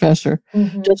professor,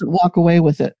 doesn't walk away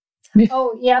with it.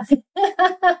 Oh, yeah. You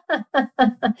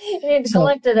need to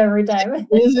collect it every time.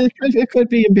 It could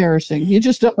be embarrassing. You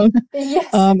just don't. Yes,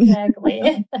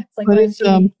 exactly. It's like when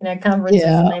I'm in a conference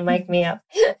and they mic me up.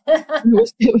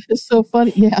 It was so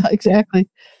funny. Yeah, exactly.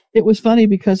 It was funny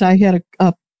because I had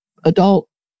a adult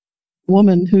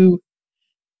woman who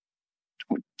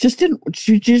didn't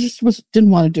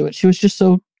want to do it. She was just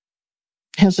so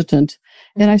hesitant.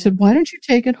 And I said, why don't you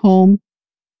take it home,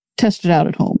 test it out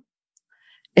at home?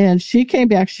 And she came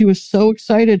back. She was so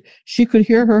excited. She could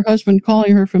hear her husband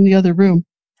calling her from the other room.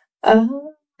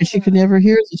 Oh. And she could never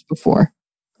hear this before.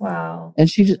 Wow. And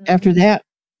she just, after that,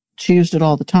 she used it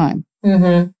all the time.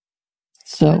 Mm-hmm.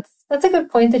 So that's a good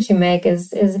point that you make,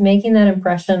 is making that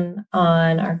impression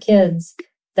on our kids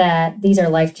that these are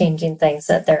life-changing things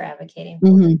that they're advocating for.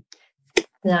 Mm-hmm.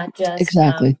 Not just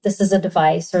exactly. This is a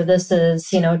device, or this is,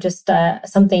 just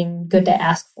something good to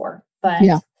ask for, but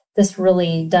this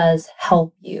really does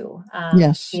help you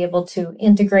be able to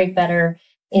integrate better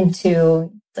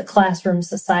into the classroom,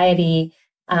 society,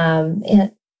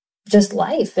 and just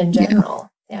life in general.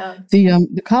 Yeah.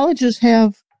 The colleges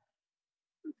have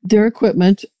their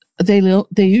equipment. They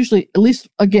usually, at least,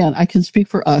 again, I can speak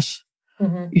for us.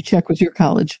 Mm-hmm. You check with your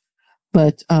college.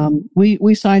 But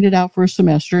we signed it out for a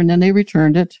semester, and then they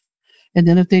returned it. And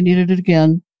then if they needed it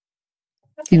again,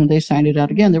 they signed it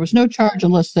out again. There was no charge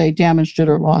unless they damaged it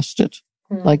or lost it,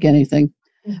 like anything.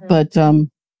 Mm-hmm. But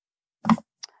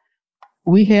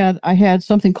I had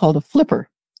something called a flipper,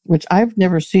 which I've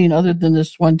never seen other than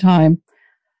this one time.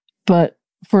 But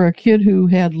for a kid who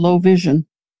had low vision,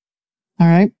 all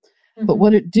right. Mm-hmm. But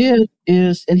what it did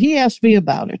is, and he asked me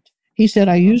about it. He said,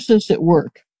 I use this at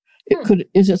work.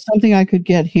 Is it something I could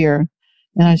get here?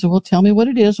 And I said, well, tell me what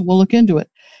it is and we'll look into it.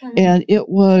 Mm-hmm. And it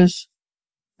was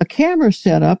a camera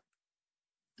setup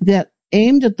that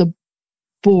aimed at the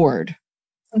board.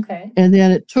 Okay. And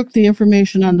then it took the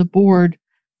information on the board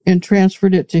and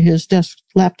transferred it to his desk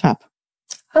laptop.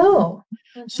 Oh.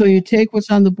 Mm-hmm. So you take what's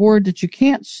on the board that you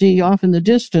can't see off in the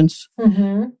distance,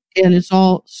 mm-hmm. and it's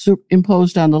all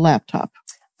imposed on the laptop.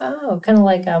 Oh, kind of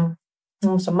like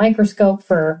almost a microscope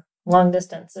for long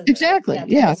distance. Exactly.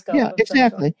 Yeah,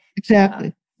 exactly. Yeah.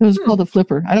 It was called a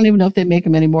flipper. I don't even know if they make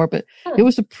them anymore, but it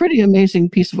was a pretty amazing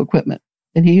piece of equipment,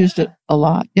 and he used it a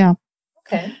lot. Yeah.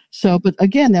 Okay. So, but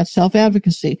again, that's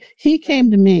self-advocacy. He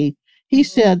came to me. He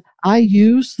said, I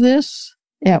use this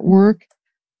at work.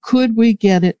 Could we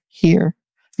get it here?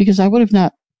 Because I would have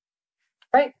not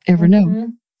ever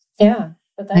known. Yeah.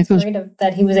 But that's great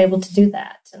that he was able to do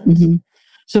that. Mm-hmm.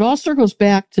 So it all circles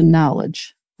back to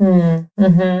knowledge.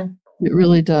 Mm-hmm. It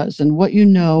really does. And what you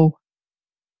know,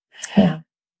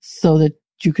 so that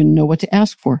you can know what to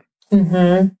ask for.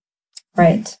 Mm-hmm.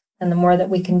 Right. And the more that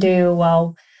we can do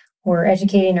while we're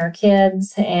educating our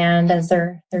kids, and as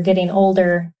they're getting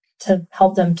older, to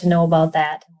help them to know about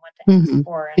that and what to ask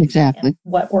for, and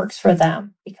what works for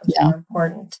them becomes more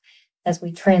important as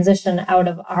we transition out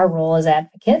of our role as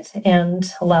advocate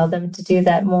and allow them to do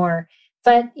that more.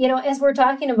 But, as we're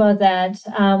talking about that,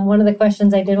 one of the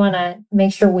questions I did want to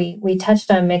make sure we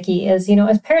touched on, Mickey, is,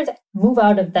 as parents move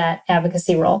out of that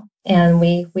advocacy role and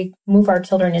we move our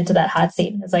children into that hot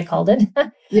seat, as I called it.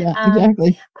 Yeah,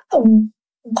 exactly.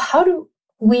 How do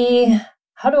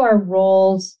our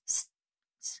roles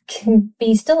can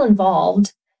be still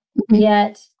involved,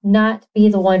 yet not be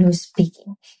the one who's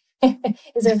speaking?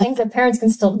 Is there things that parents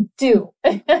can still do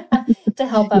to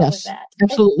help out with that?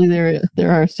 Absolutely.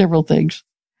 There are several things.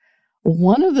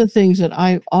 One of the things that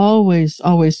I've always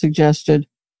suggested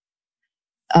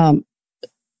to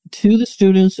the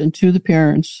students and to the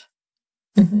parents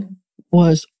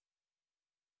was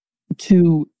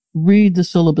to read the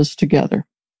syllabus together.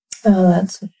 Oh,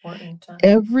 that's important.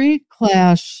 Every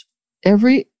class,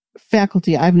 every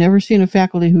faculty, I've never seen a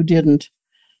faculty who didn't,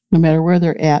 no matter where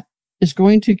they're at, is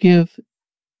going to give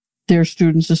their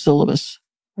students a syllabus.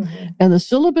 Mm-hmm. And the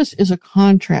syllabus is a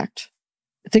contract.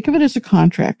 Think of it as a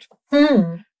contract.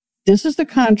 This is the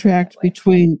contract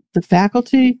between the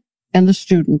faculty and the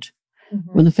student.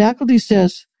 Mm-hmm. When the faculty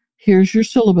says, here's your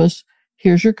syllabus,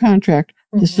 here's your contract,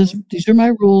 these are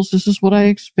my rules, this is what I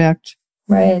expect.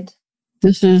 Right.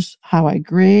 This is how I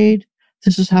grade,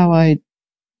 this is my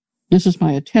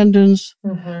attendance,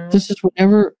 this is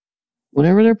whatever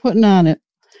they're putting on it.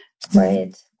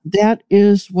 Right. That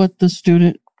is what the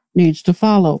student needs to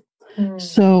follow.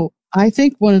 So I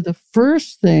think one of the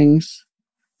first things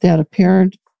that a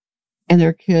parent and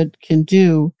their kid can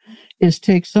do is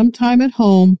take some time at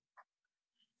home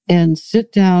and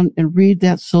sit down and read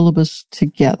that syllabus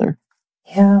together.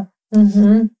 Yeah.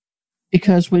 Mm-hmm.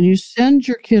 Because when you send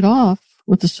your kid off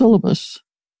with the syllabus,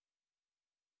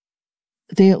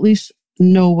 they at least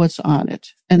know what's on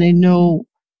it, and they know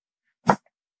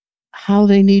how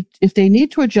if they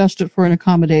need to adjust it for an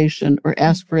accommodation or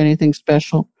ask for anything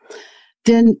special,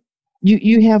 then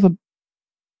you have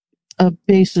a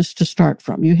basis to start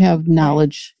from. You have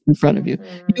knowledge in front of you.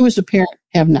 You as a parent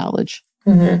have knowledge.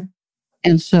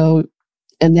 And so,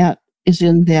 and that is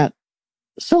in that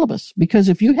syllabus. Because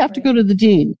if you have to go to the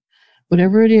dean,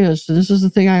 whatever it is, so this is the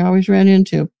thing I always ran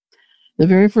into. The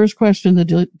very first question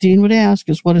the dean would ask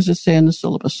is, what does it say in the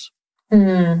syllabus?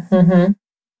 Mm-hmm.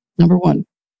 Number one.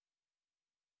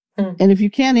 And if you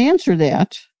can't answer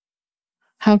that,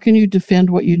 how can you defend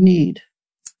what you need?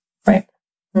 Right.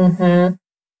 Mm-hmm.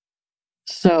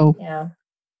 So yeah,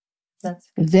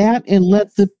 that's that, and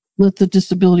let the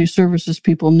disability services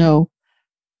people know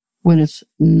when it's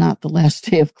not the last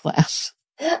day of class.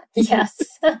 Yes.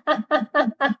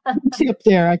 Tip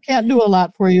there. I can't do a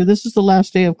lot for you. This is the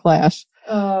last day of class.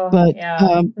 Oh, But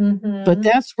yeah. but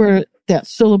that's where that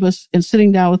syllabus and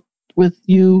sitting down with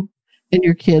you and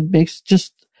your kid makes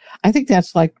just, I think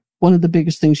that's like one of the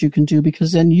biggest things you can do,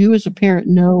 because then you as a parent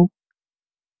know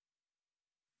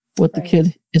what the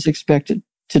kid is expected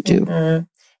to do. Mm-hmm.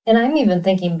 And I'm even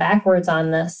thinking backwards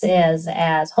on this is,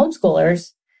 as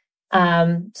homeschoolers,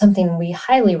 something we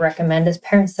highly recommend is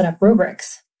parents set up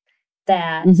rubrics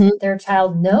that their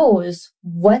child knows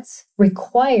what's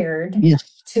required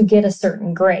to get a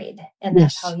certain grade. And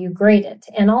that's how you grade it.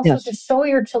 And also to show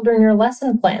your children your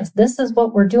lesson plans. This is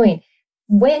what we're doing.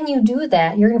 When you do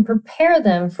that, you're going to prepare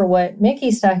them for what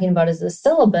Mickey's talking about is the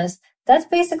syllabus. That's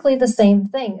basically the same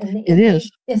thing. And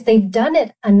if they've done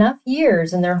it enough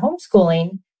years in their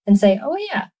homeschooling and say, oh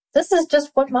yeah, this is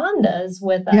just what mom does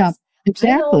with us. Yeah,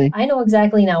 exactly. I know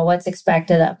exactly now what's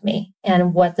expected of me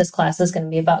and what this class is going to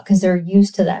be about, because they're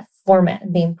used to that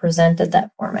format, being presented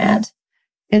that format.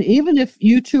 And even if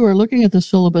you two are looking at the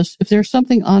syllabus, if there's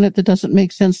something on it that doesn't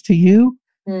make sense to you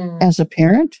as a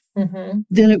parent, then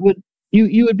it would,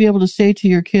 you would be able to say to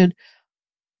your kid,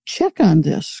 check on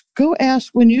this. Go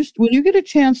ask when you get a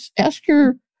chance, ask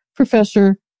your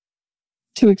professor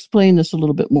to explain this a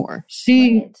little bit more.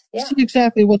 See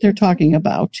exactly what they're talking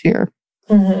about here.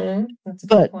 That's a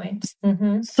good point.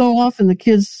 So often the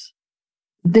kids,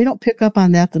 they don't pick up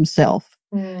on that themselves.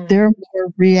 They're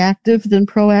more reactive than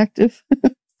proactive.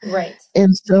 Right.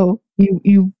 And so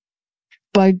you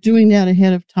by doing that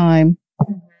ahead of time,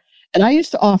 and I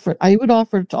would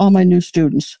offer it to all my new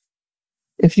students.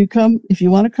 If you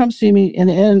want to come see me,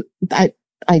 and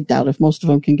I doubt if most of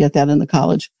them can get that in the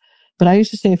college, but I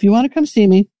used to say, if you want to come see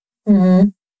me,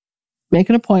 make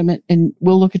an appointment and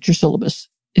we'll look at your syllabus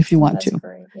if you want to.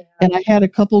 Great, yeah. And I had a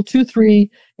couple, 2,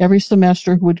 3 every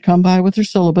semester who would come by with their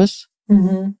syllabus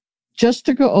just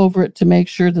to go over it to make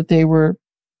sure that they were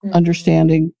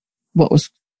understanding what was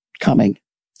coming.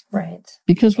 Right.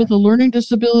 Because with a learning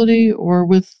disability or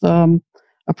with a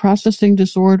processing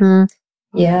disorder,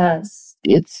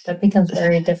 that becomes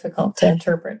very difficult to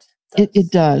interpret.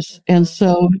 It does. And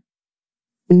so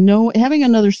having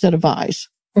another set of eyes.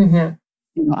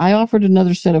 I offered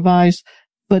another set of eyes,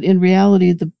 but in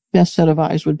reality, the best set of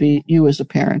eyes would be you as a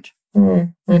parent.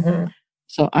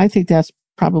 So I think that's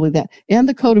probably that. And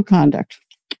the code of conduct.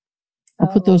 I'll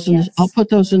put those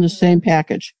in the same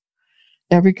package.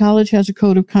 Every college has a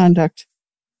code of conduct,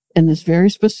 and it's very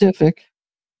specific.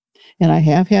 And I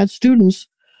have had students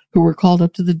who were called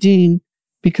up to the dean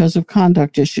because of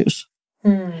conduct issues.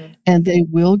 And they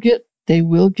will get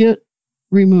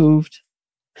removed.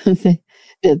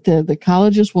 The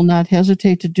colleges will not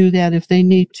hesitate to do that if they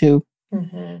need to.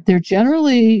 They're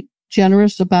generally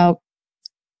generous about,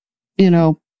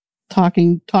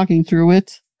 talking through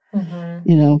it,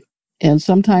 and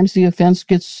sometimes the offense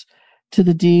gets to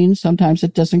the dean. Sometimes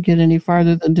it doesn't get any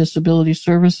farther than disability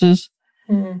services.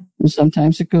 And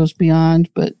sometimes it goes beyond,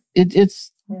 but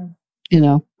it's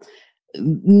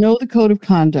know the code of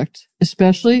conduct,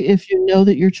 especially if you know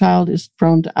that your child is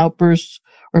prone to outbursts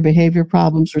or behavior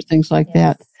problems or things like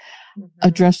that.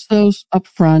 Address those up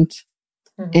front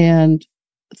and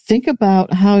think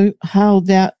about how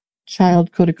that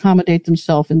child could accommodate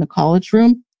themselves in the college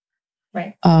room.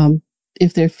 Right.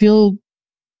 If they feel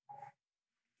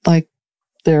like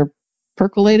they're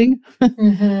percolating,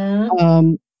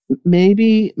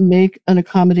 maybe make an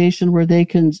accommodation where they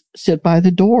can sit by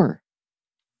the door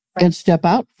and step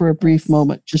out for a brief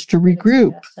moment just to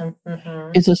regroup.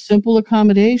 It's a simple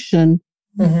accommodation,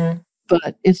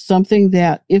 but it's something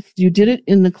that if you did it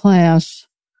in the class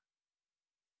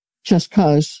just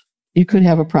because, you could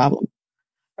have a problem.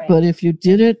 But if you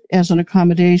did it as an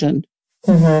accommodation,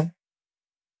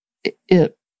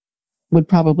 it would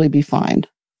probably be fine.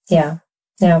 Yeah.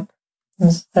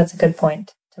 That's a good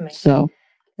point to make. So,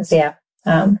 it's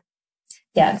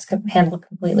handled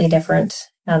completely different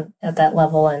at that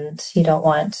level, and you don't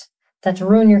want that to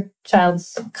ruin your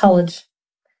child's college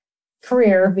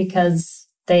career because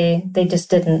they just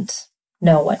didn't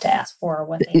know what to ask for or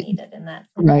what they needed in that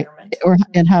environment. Right.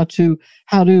 And how to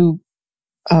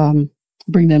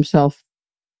bring themselves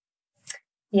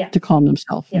to calm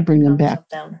themselves and bring them back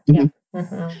down.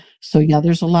 So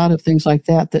there's a lot of things like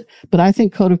that, but I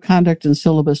think code of conduct and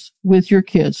syllabus with your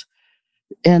kids.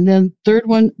 And then third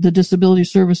one, the disability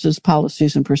services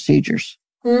policies and procedures.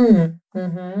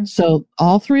 So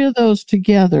all three of those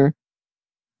together,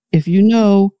 if you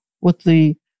know what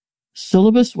the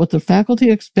syllabus, what the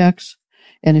faculty expects,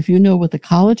 and if you know what the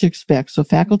college expects, so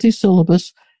faculty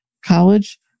syllabus,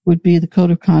 college would be the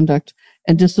code of conduct,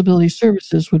 and disability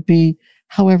services would be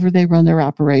however they run their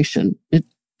operation. It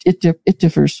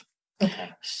differs.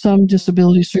 Some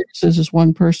disability services is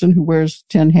one person who wears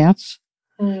 10 hats,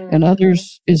 and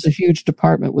others is a huge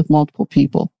department with multiple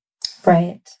people.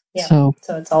 Right. Yeah. So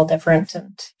it's all different,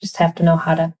 and just have to know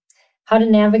how to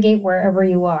navigate wherever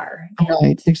you are.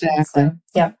 Right. Exactly.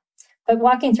 But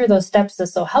walking through those steps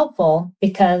is so helpful,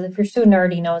 because if your student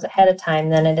already knows ahead of time,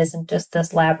 then it isn't just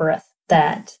this labyrinth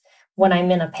that when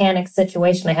I'm in a panic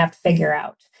situation, I have to figure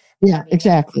out. Yeah,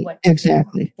 exactly.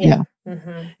 Exactly. Yeah.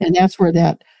 And that's where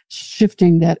that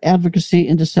shifting that advocacy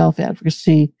into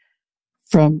self-advocacy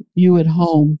from you at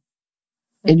home,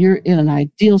 and you're in an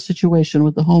ideal situation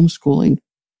with the homeschooling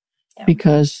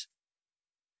because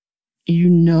you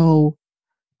know,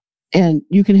 and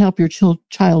you can help your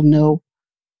child know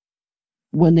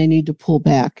when they need to pull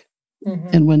back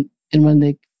and when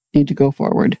they need to go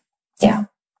forward. Yeah.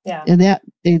 And that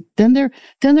then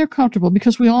they're comfortable,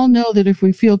 because we all know that if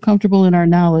we feel comfortable in our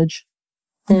knowledge,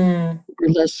 we're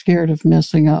less scared of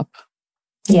messing up.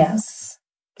 Yes.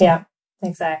 Yeah,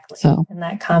 exactly. So, and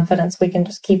that confidence, we can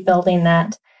just keep building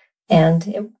that, and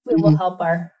it will help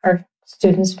our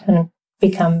students kind of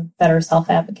become better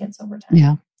self-advocates over time.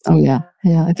 Yeah. Oh, yeah.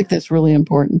 Yeah. I think that's really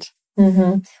important.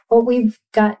 Well, we've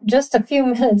got just a few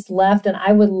minutes left, and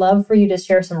I would love for you to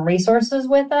share some resources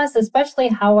with us, especially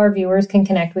how our viewers can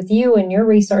connect with you and your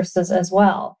resources as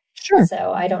well. Sure.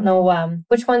 So I don't know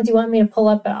which ones you want me to pull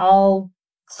up, but I'll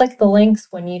click the links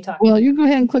when you talk. Well, you go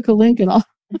ahead and click a link, and I'll.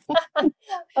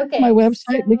 Okay. My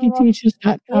website,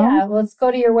 MickeyTeaches.com. Yeah, let's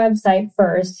go to your website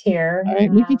first here. All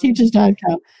right,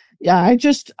 MickeyTeaches.com. Yeah, I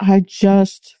just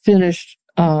finished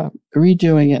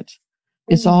redoing it.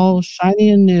 It's all shiny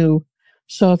and new.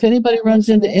 So if anybody runs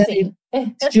into any,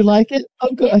 did you like it?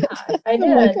 Oh, good. Yeah, I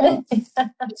did.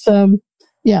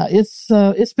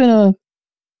 It's been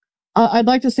I'd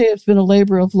like to say it's been a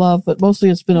labor of love, but mostly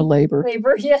it's been a labor.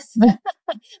 Labor, yes.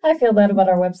 I feel that about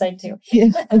our website too.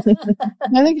 Yeah. I think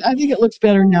it looks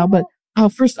better now, but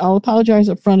first I'll apologize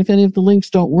up front if any of the links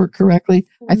don't work correctly.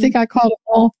 I think I caught them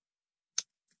all,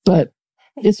 but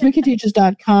it's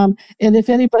MickeyTeaches.com. And if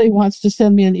anybody wants to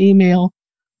send me an email,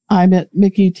 I'm at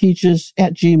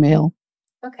MickeyTeaches@gmail.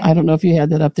 Okay. I don't know if you had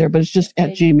that up there, but it's just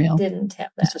at Gmail. Didn't have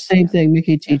that. It's the same thing,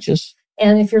 Mickey Teaches.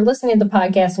 And if you're listening to the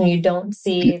podcast and you don't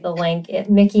see the link,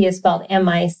 Mickey is spelled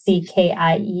Mickie.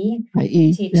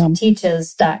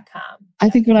 Teaches.com. I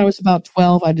think when I was about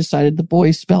 12, I decided the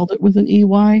boys spelled it with an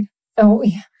EY. Oh,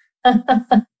 yeah.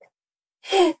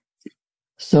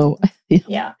 So,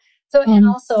 yeah. So, and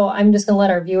also, I'm just going to let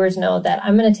our viewers know that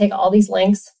I'm going to take all these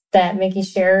links that Mickey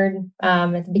shared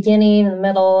at the beginning, in the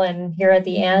middle, and here at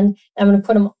the end. I'm going to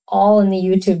put them all in the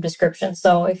YouTube description.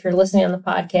 So if you're listening on the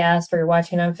podcast or you're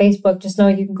watching on Facebook, just know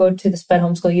you can go to the SPED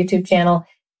Homeschool YouTube channel.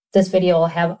 This video will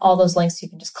have all those links. You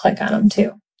can just click on them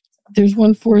too. There's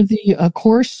one for the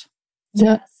course.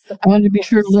 Yes. I wanted to be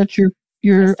sure to let your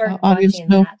audience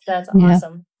know. That's awesome. Yeah.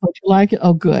 Would you like it?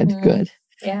 Oh, good, good.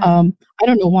 Yeah. I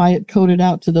don't know why it coded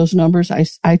out to those numbers.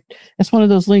 That's one of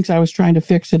those links I was trying to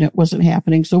fix and it wasn't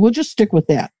happening. So we'll just stick with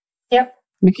that. Yep.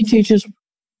 Mickey Teaches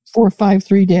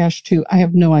 453-2. I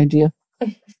have no idea.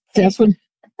 That's what.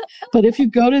 But if you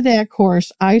go to that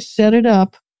course, I set it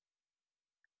up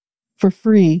for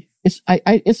free. It's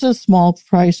a small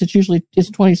price. It's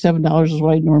 $27 is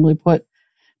what I normally put.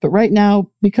 But right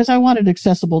now, because I want it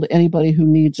accessible to anybody who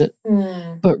needs it.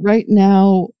 But right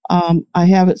now, I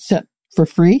have it set for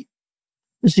free,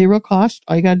 0 cost.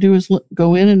 All you got to do is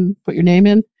go in and put your name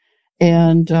in,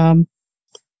 and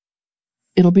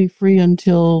it'll be free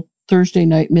until Thursday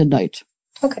night, midnight.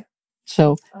 Okay.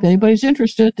 So if anybody's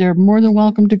interested, they're more than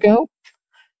welcome to go.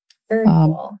 Very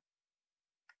cool.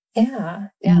 Yeah.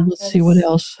 And let's see what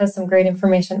else. Has some great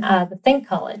information. The Think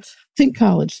College. Think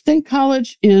College. Think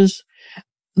College is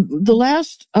the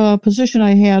last position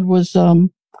I had was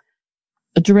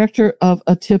a director of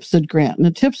a TIPSID grant. And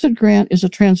the TIPSID grant is a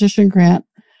transition grant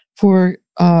for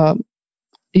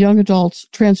young adults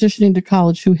transitioning to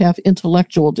college who have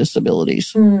intellectual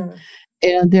disabilities.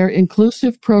 And they're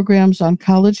inclusive programs on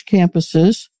college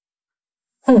campuses.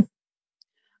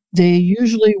 They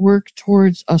usually work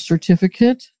towards a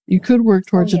certificate. You could work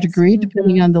towards a degree,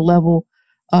 depending on the level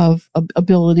of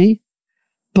ability.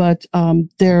 but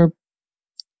they're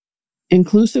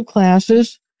inclusive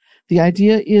classes. The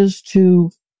idea is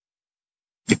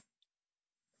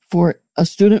for a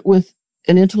student with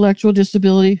an intellectual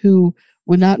disability who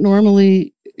would not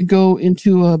normally go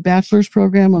into a bachelor's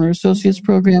program or an associate's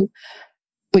program,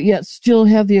 but yet still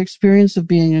have the experience of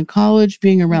being in college,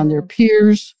 being around their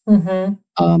peers,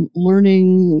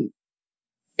 learning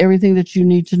everything that you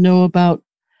need to know about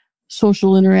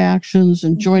social interactions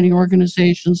and joining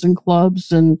organizations and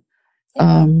clubs. And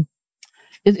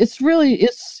it's really,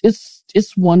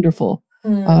 it's wonderful.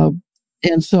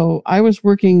 And so I was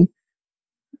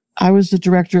the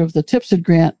director of the TIPSID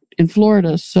grant in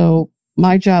Florida. So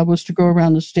my job was to go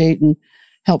around the state and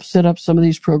help set up some of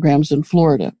these programs in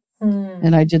Florida.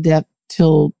 And I did that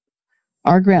till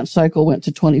our grant cycle went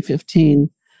to 2015,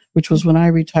 which was when I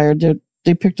retired.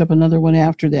 They picked up another one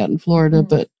after that in Florida.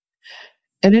 But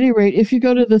at any rate, if you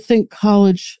go to the Think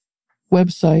College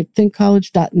website,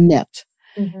 thinkcollege.net,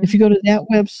 if you go to that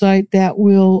website, that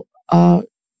will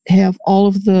have all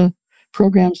of the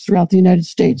programs throughout the United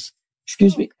States.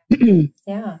 Excuse me.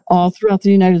 All throughout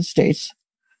the United States.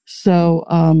 So,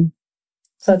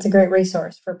 so it's a great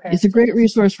resource for parents. It's a great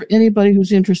resource for anybody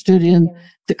who's interested in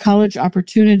the college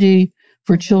opportunity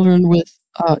for children with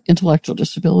intellectual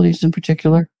disabilities in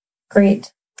particular.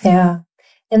 Great. Yeah.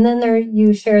 And then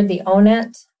you shared the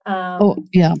ONET. Oh,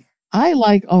 yeah. I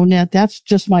like ONET. That's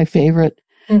just my favorite.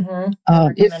 I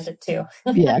recommend it too.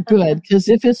 Yeah, good. Because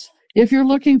if you're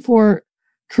looking for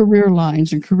career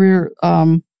lines and career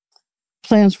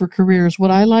plans for careers,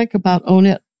 what I like about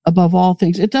ONET above all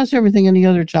things, it does everything any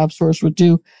other job source would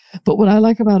do. But what I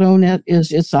like about ONET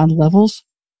is it's on levels.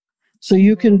 So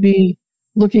you can be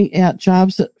looking at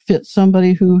jobs that fit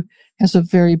somebody who has a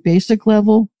very basic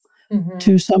level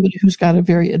to somebody who's got a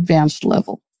very advanced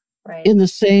level in the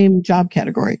same job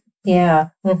category. Yeah.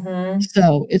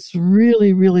 So it's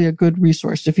really, really a good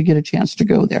resource if you get a chance to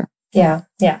go there. Yeah.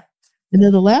 Yeah. And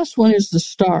then the last one is the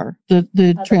STAR,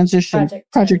 the transition,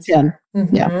 Project 10.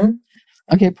 Yeah.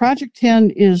 Okay, Project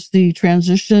 10 is the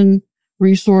transition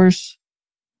resource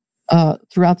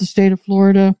throughout the state of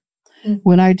Florida.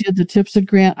 When I did the TIPSID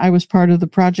grant, I was part of the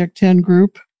Project 10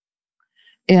 group.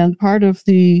 And part of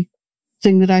the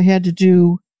thing that I had to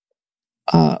do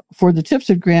for the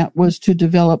TIPSID grant was to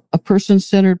develop a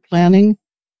person-centered planning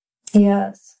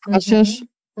process.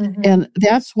 And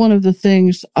that's one of the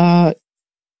things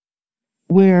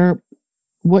where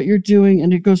what you're doing,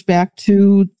 and it goes back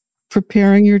to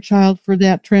preparing your child for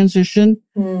that transition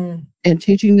and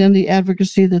teaching them the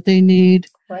advocacy that they need.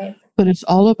 Right. But it's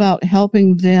all about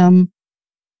helping them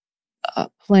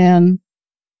plan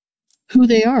who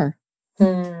they are,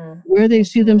 where they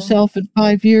see themselves in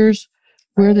 5 years,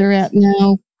 where they're at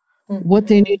now, what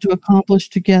they need to accomplish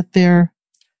to get there.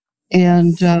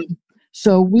 And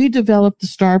so we developed the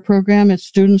STAR program. It's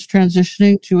students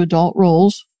transitioning to adult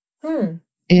roles.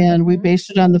 And we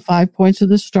based it on the 5 points of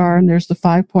the STAR, and there's the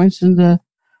 5 points in the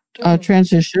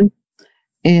transition.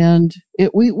 And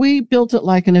we built it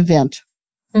like an event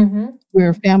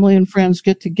where family and friends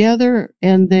get together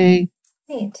and they,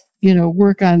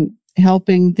 work on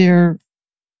helping their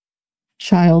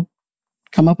child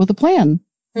come up with a plan.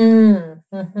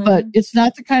 But it's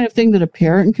not the kind of thing that a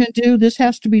parent can do. This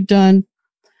has to be done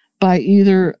by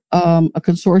either a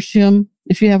consortium,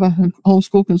 if you have a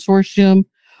homeschool consortium,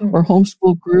 or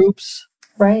homeschool groups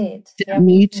that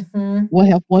meet.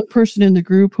 We'll have one person in the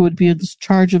group who would be in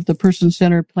charge of the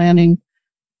person-centered planning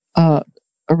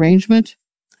arrangement.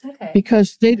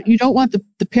 Because you don't want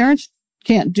the parents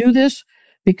can't do this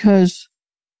because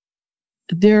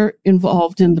they're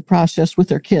involved in the process with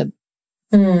their kid.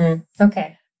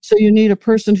 So you need a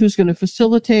person who's going to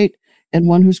facilitate and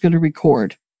one who's going to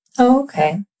record.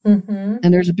 And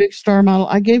there's a big STAR model.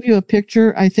 I gave you a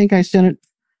picture. I think I sent it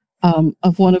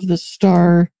of one of the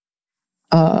STAR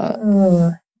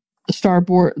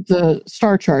board, the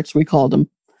STAR charts, we called them,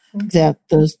 that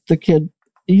the kid,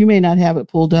 you may not have it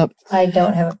pulled up. I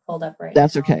don't have it pulled up right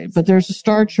That's now. okay. But there's a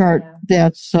STAR chart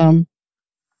that's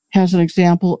has an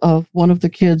example of one of the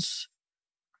kids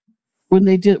when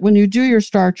you do your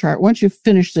STAR chart. Once you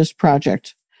finish this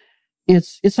project,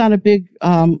 it's on a big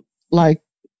like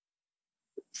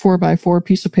 4x4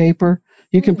 piece of paper.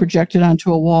 You can project it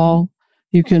onto a wall.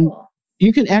 You can go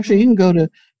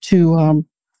to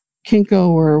Kinko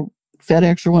or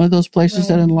FedEx or one of those places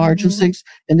that enlarges things,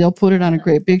 and they'll put it on a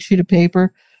great big sheet of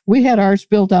paper. We had ours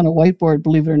built on a whiteboard,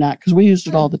 believe it or not, because we used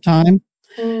it all the time.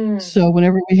 So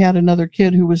whenever we had another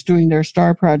kid who was doing their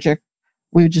STAR project,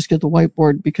 we would just get the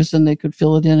whiteboard because then they could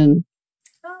fill it in and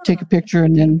take a picture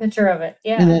and then picture of it.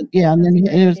 And then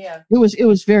it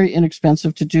was very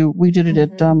inexpensive to do. We did it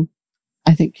at I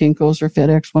I think Kinko's or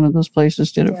FedEx, one of those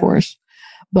places, did it for us.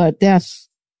 But that's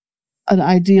an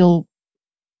ideal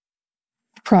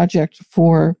project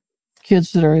for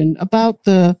kids that are in about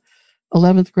the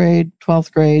 11th grade,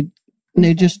 12th grade, and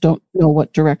they just don't know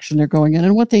what direction they're going in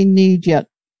and what they need yet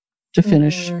to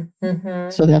finish.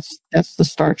 So that's the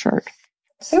star chart.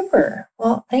 Super.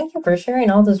 Well, thank you for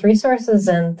sharing all those resources,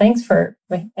 and thanks for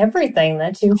everything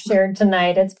that you've shared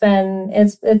tonight. It's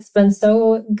been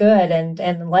so good and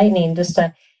enlightening just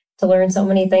to learn so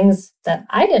many things that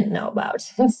I didn't know about.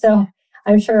 And so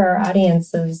I'm sure our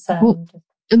audience is.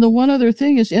 And the one other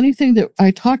thing is anything that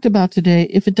I talked about today,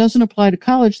 if it doesn't apply to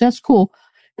college, that's cool.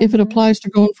 If it applies to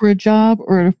going for a job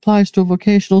or it applies to a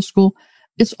vocational school,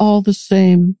 it's all the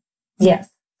same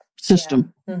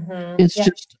system. It's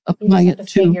just applying it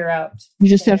to, you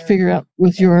just have to figure out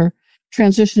with your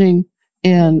transitioning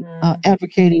and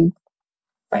advocating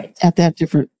at that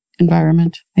different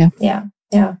environment. Yeah.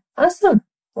 Awesome.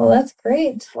 Well, that's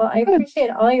great. Well, I appreciate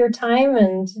all your time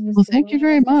and well, thank you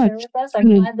very much. With us.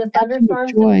 I'm glad the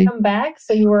thunderstorms didn't come back,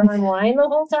 so you were online the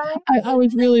whole time. I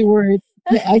was really worried.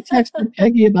 I texted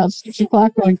Peggy about 6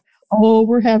 o'clock going, oh,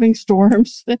 we're having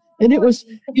storms. And it was,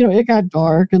 it got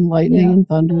dark and lightning and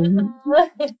thunder.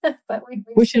 But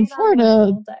which in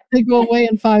Florida, they go away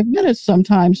in 5 minutes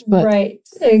sometimes. But right,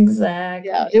 exactly.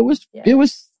 Yeah, it was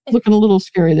looking a little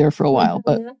scary there for a while,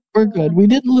 but we're good. We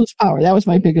didn't lose power. That was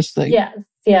my biggest thing. Yes.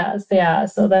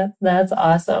 So that's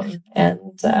awesome.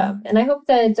 And I hope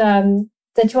that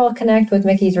that you all connect with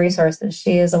Mickey's resources.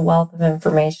 She is a wealth of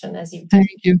information, as you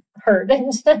heard.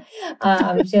 And she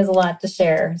has a lot to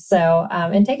share. So,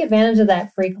 and take advantage of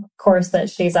that free course that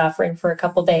she's offering for a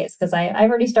couple days, because I've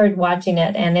already started watching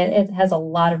it, and it has a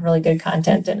lot of really good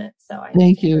content in it. So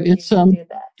thank you. It's all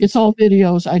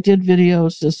videos. I did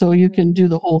videos, so you can do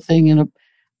the whole thing in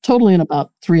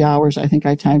about 3 hours. I think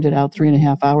I timed it out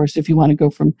 3.5 hours if you want to go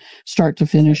from start to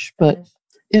finish. And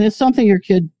it's something your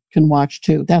kid can watch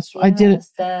too. That's I did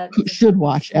it. Should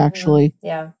watch actually,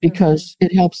 because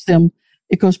it helps them.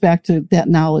 It goes back to that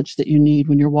knowledge that you need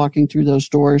when you're walking through those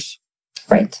doors.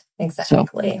 Right.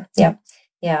 Exactly. So. Yep.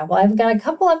 Yeah. Well, I've got a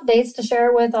couple updates to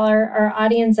share with our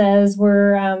audience as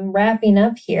we're wrapping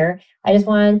up here. I just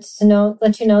wanted to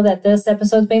let you know that this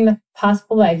episode is made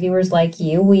possible by viewers like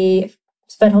you.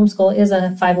 Sped Homeschool is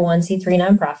a 501c3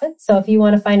 nonprofit. So if you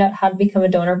want to find out how to become a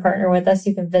donor partner with us,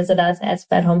 you can visit us at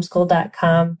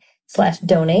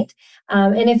spedhomeschool.com/donate.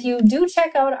 And if you do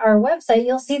check out our website,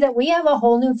 you'll see that we have a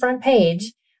whole new front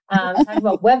page. Talk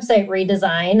about website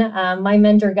redesign. My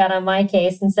mentor got on my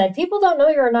case and said, people don't know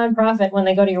you're a nonprofit when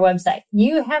they go to your website.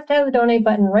 You have to have the donate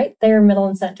button right there, middle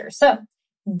and center. So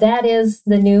that is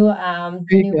the new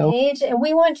page. And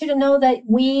we want you to know that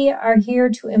we are here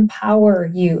to empower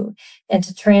you and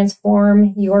to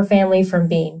transform your family from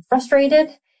being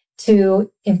frustrated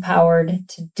to empowered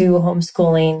to do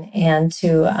homeschooling and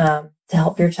to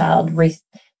help your child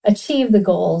achieve the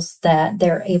goals that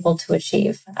they're able to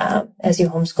achieve as you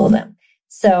homeschool them.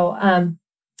 So, and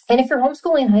if you're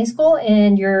homeschooling high school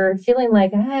and you're feeling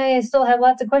like, I still have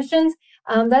lots of questions,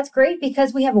 that's great,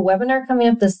 because we have a webinar coming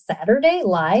up this Saturday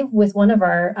live with one of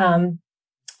our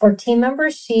team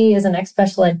members. She is an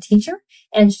ex-special ed teacher,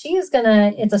 and she is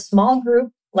it's a small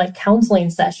group like counseling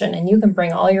session, and you can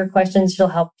bring all your questions. She'll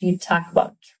help you talk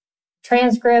about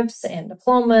transcripts and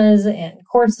diplomas and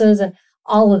courses and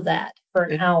all of that for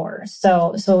an hour.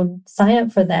 So sign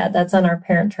up for that. That's on our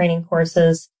parent training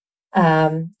courses.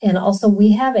 And also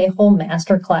we have a whole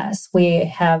masterclass we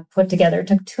have put together. It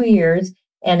took 2 years,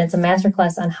 and it's a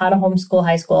masterclass on how to homeschool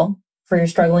high school for your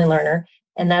struggling learner.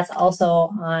 And that's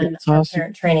also on our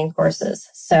parent training courses.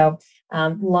 So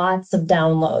lots of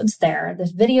downloads there. The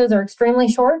videos are extremely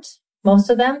short, most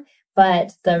of them,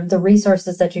 but the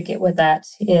resources that you get with that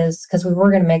is, because we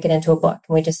were going to make it into a book,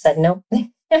 and we just said, nope,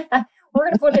 we're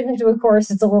going to put it into a course.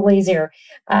 It's a little easier.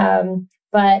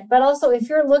 But also, if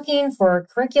you're looking for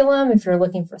curriculum, if you're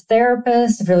looking for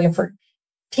therapists, if you're looking for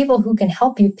people who can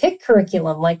help you pick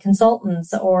curriculum, like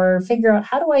consultants, or figure out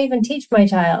how do I even teach my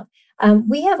child,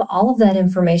 we have all of that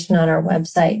information on our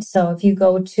website. So if you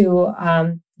go to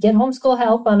Get Homeschool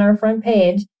Help on our front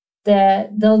page,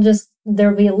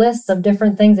 there'll be lists of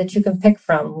different things that you can pick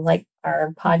from, like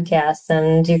our podcasts,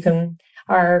 and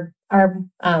our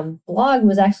blog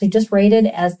was actually just rated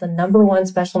as the #1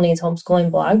 special needs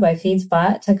homeschooling blog by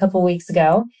FeedSpot a couple weeks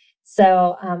ago.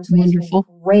 So we have some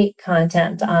great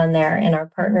content on there, and our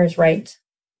partners write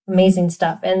amazing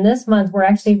stuff. And this month, we're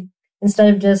actually,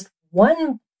 instead of just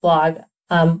one blog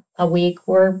a week,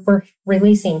 we're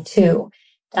releasing 2.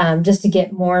 just to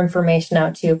get more information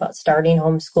out to you about starting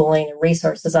homeschooling and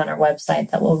resources on our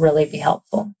website that will really be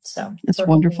helpful. So it's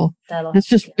wonderful.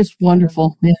 It's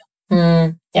wonderful.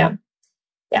 Yeah.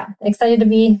 Yeah. Excited to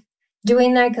be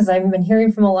doing that because I've been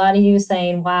hearing from a lot of you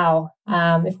saying, wow,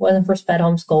 if it wasn't for SPED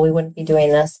Homeschool, we wouldn't be doing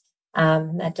this.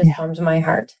 That just warms my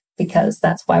heart because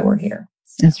that's why we're here.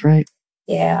 So, that's right.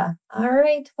 Yeah. All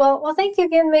right. Well, thank you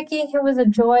again, Mickey. It was a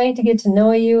joy to get to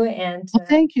know you. And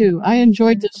thank you. I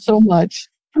enjoyed this so much.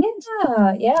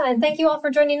 Yeah. And thank you all for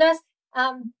joining us.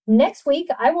 Next week,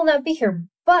 I will not be here,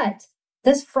 but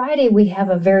this Friday, we have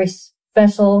a very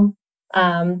special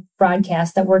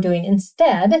broadcast that we're doing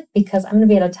instead because I'm going to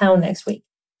be out of town next week.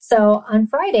 So on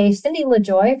Friday, Cindy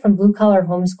LaJoy from Blue Collar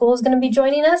Homeschool is going to be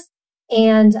joining us.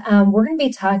 And we're going to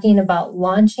be talking about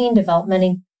launching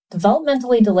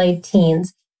developmentally delayed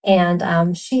teens.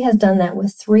 And she has done that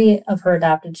with 3 of her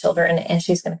adopted children. And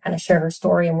she's going to kind of share her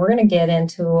story. And we're going to get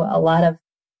into a lot of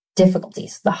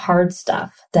difficulties, the hard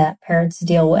stuff that parents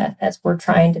deal with as we're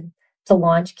trying to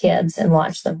launch kids and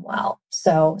launch them well.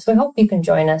 So I hope you can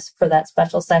join us for that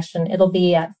special session. It'll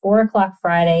be at 4:00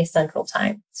 Friday Central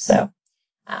Time. So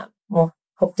we'll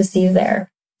hope to see you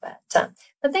there. But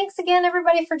thanks again,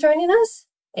 everybody, for joining us.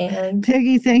 And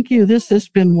Peggy, thank you. This has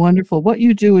been wonderful. What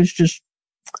you do is just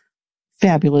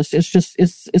fabulous.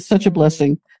 It's such a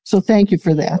blessing. So thank you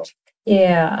for that.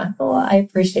 Yeah, well, I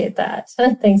appreciate that.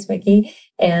 Thanks, Mickey.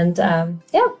 And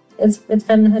it's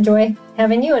been a joy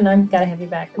having you, and I'm got to have you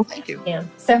back. Well, thank you. Yeah.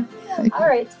 So, all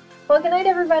right. Well, good night,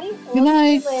 everybody. Good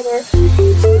night. See you later.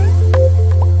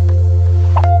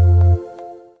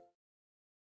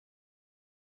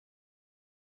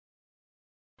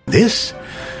 This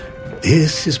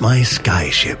is my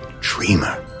skyship,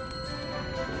 Dreamer.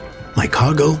 My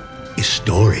cargo is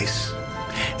stories,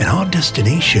 and our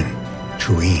destination,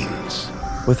 dreams.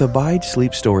 With Abide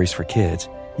Sleep Stories for Kids,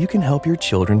 you can help your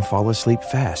children fall asleep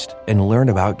fast and learn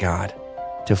about God.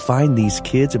 To find these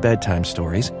kids' bedtime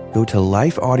stories, go to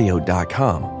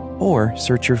lifeaudio.com or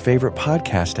search your favorite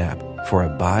podcast app for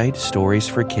Abide Stories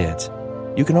for Kids.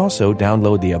 You can also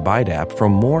download the Abide app for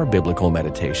more biblical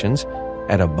meditations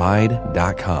at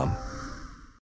abide.com.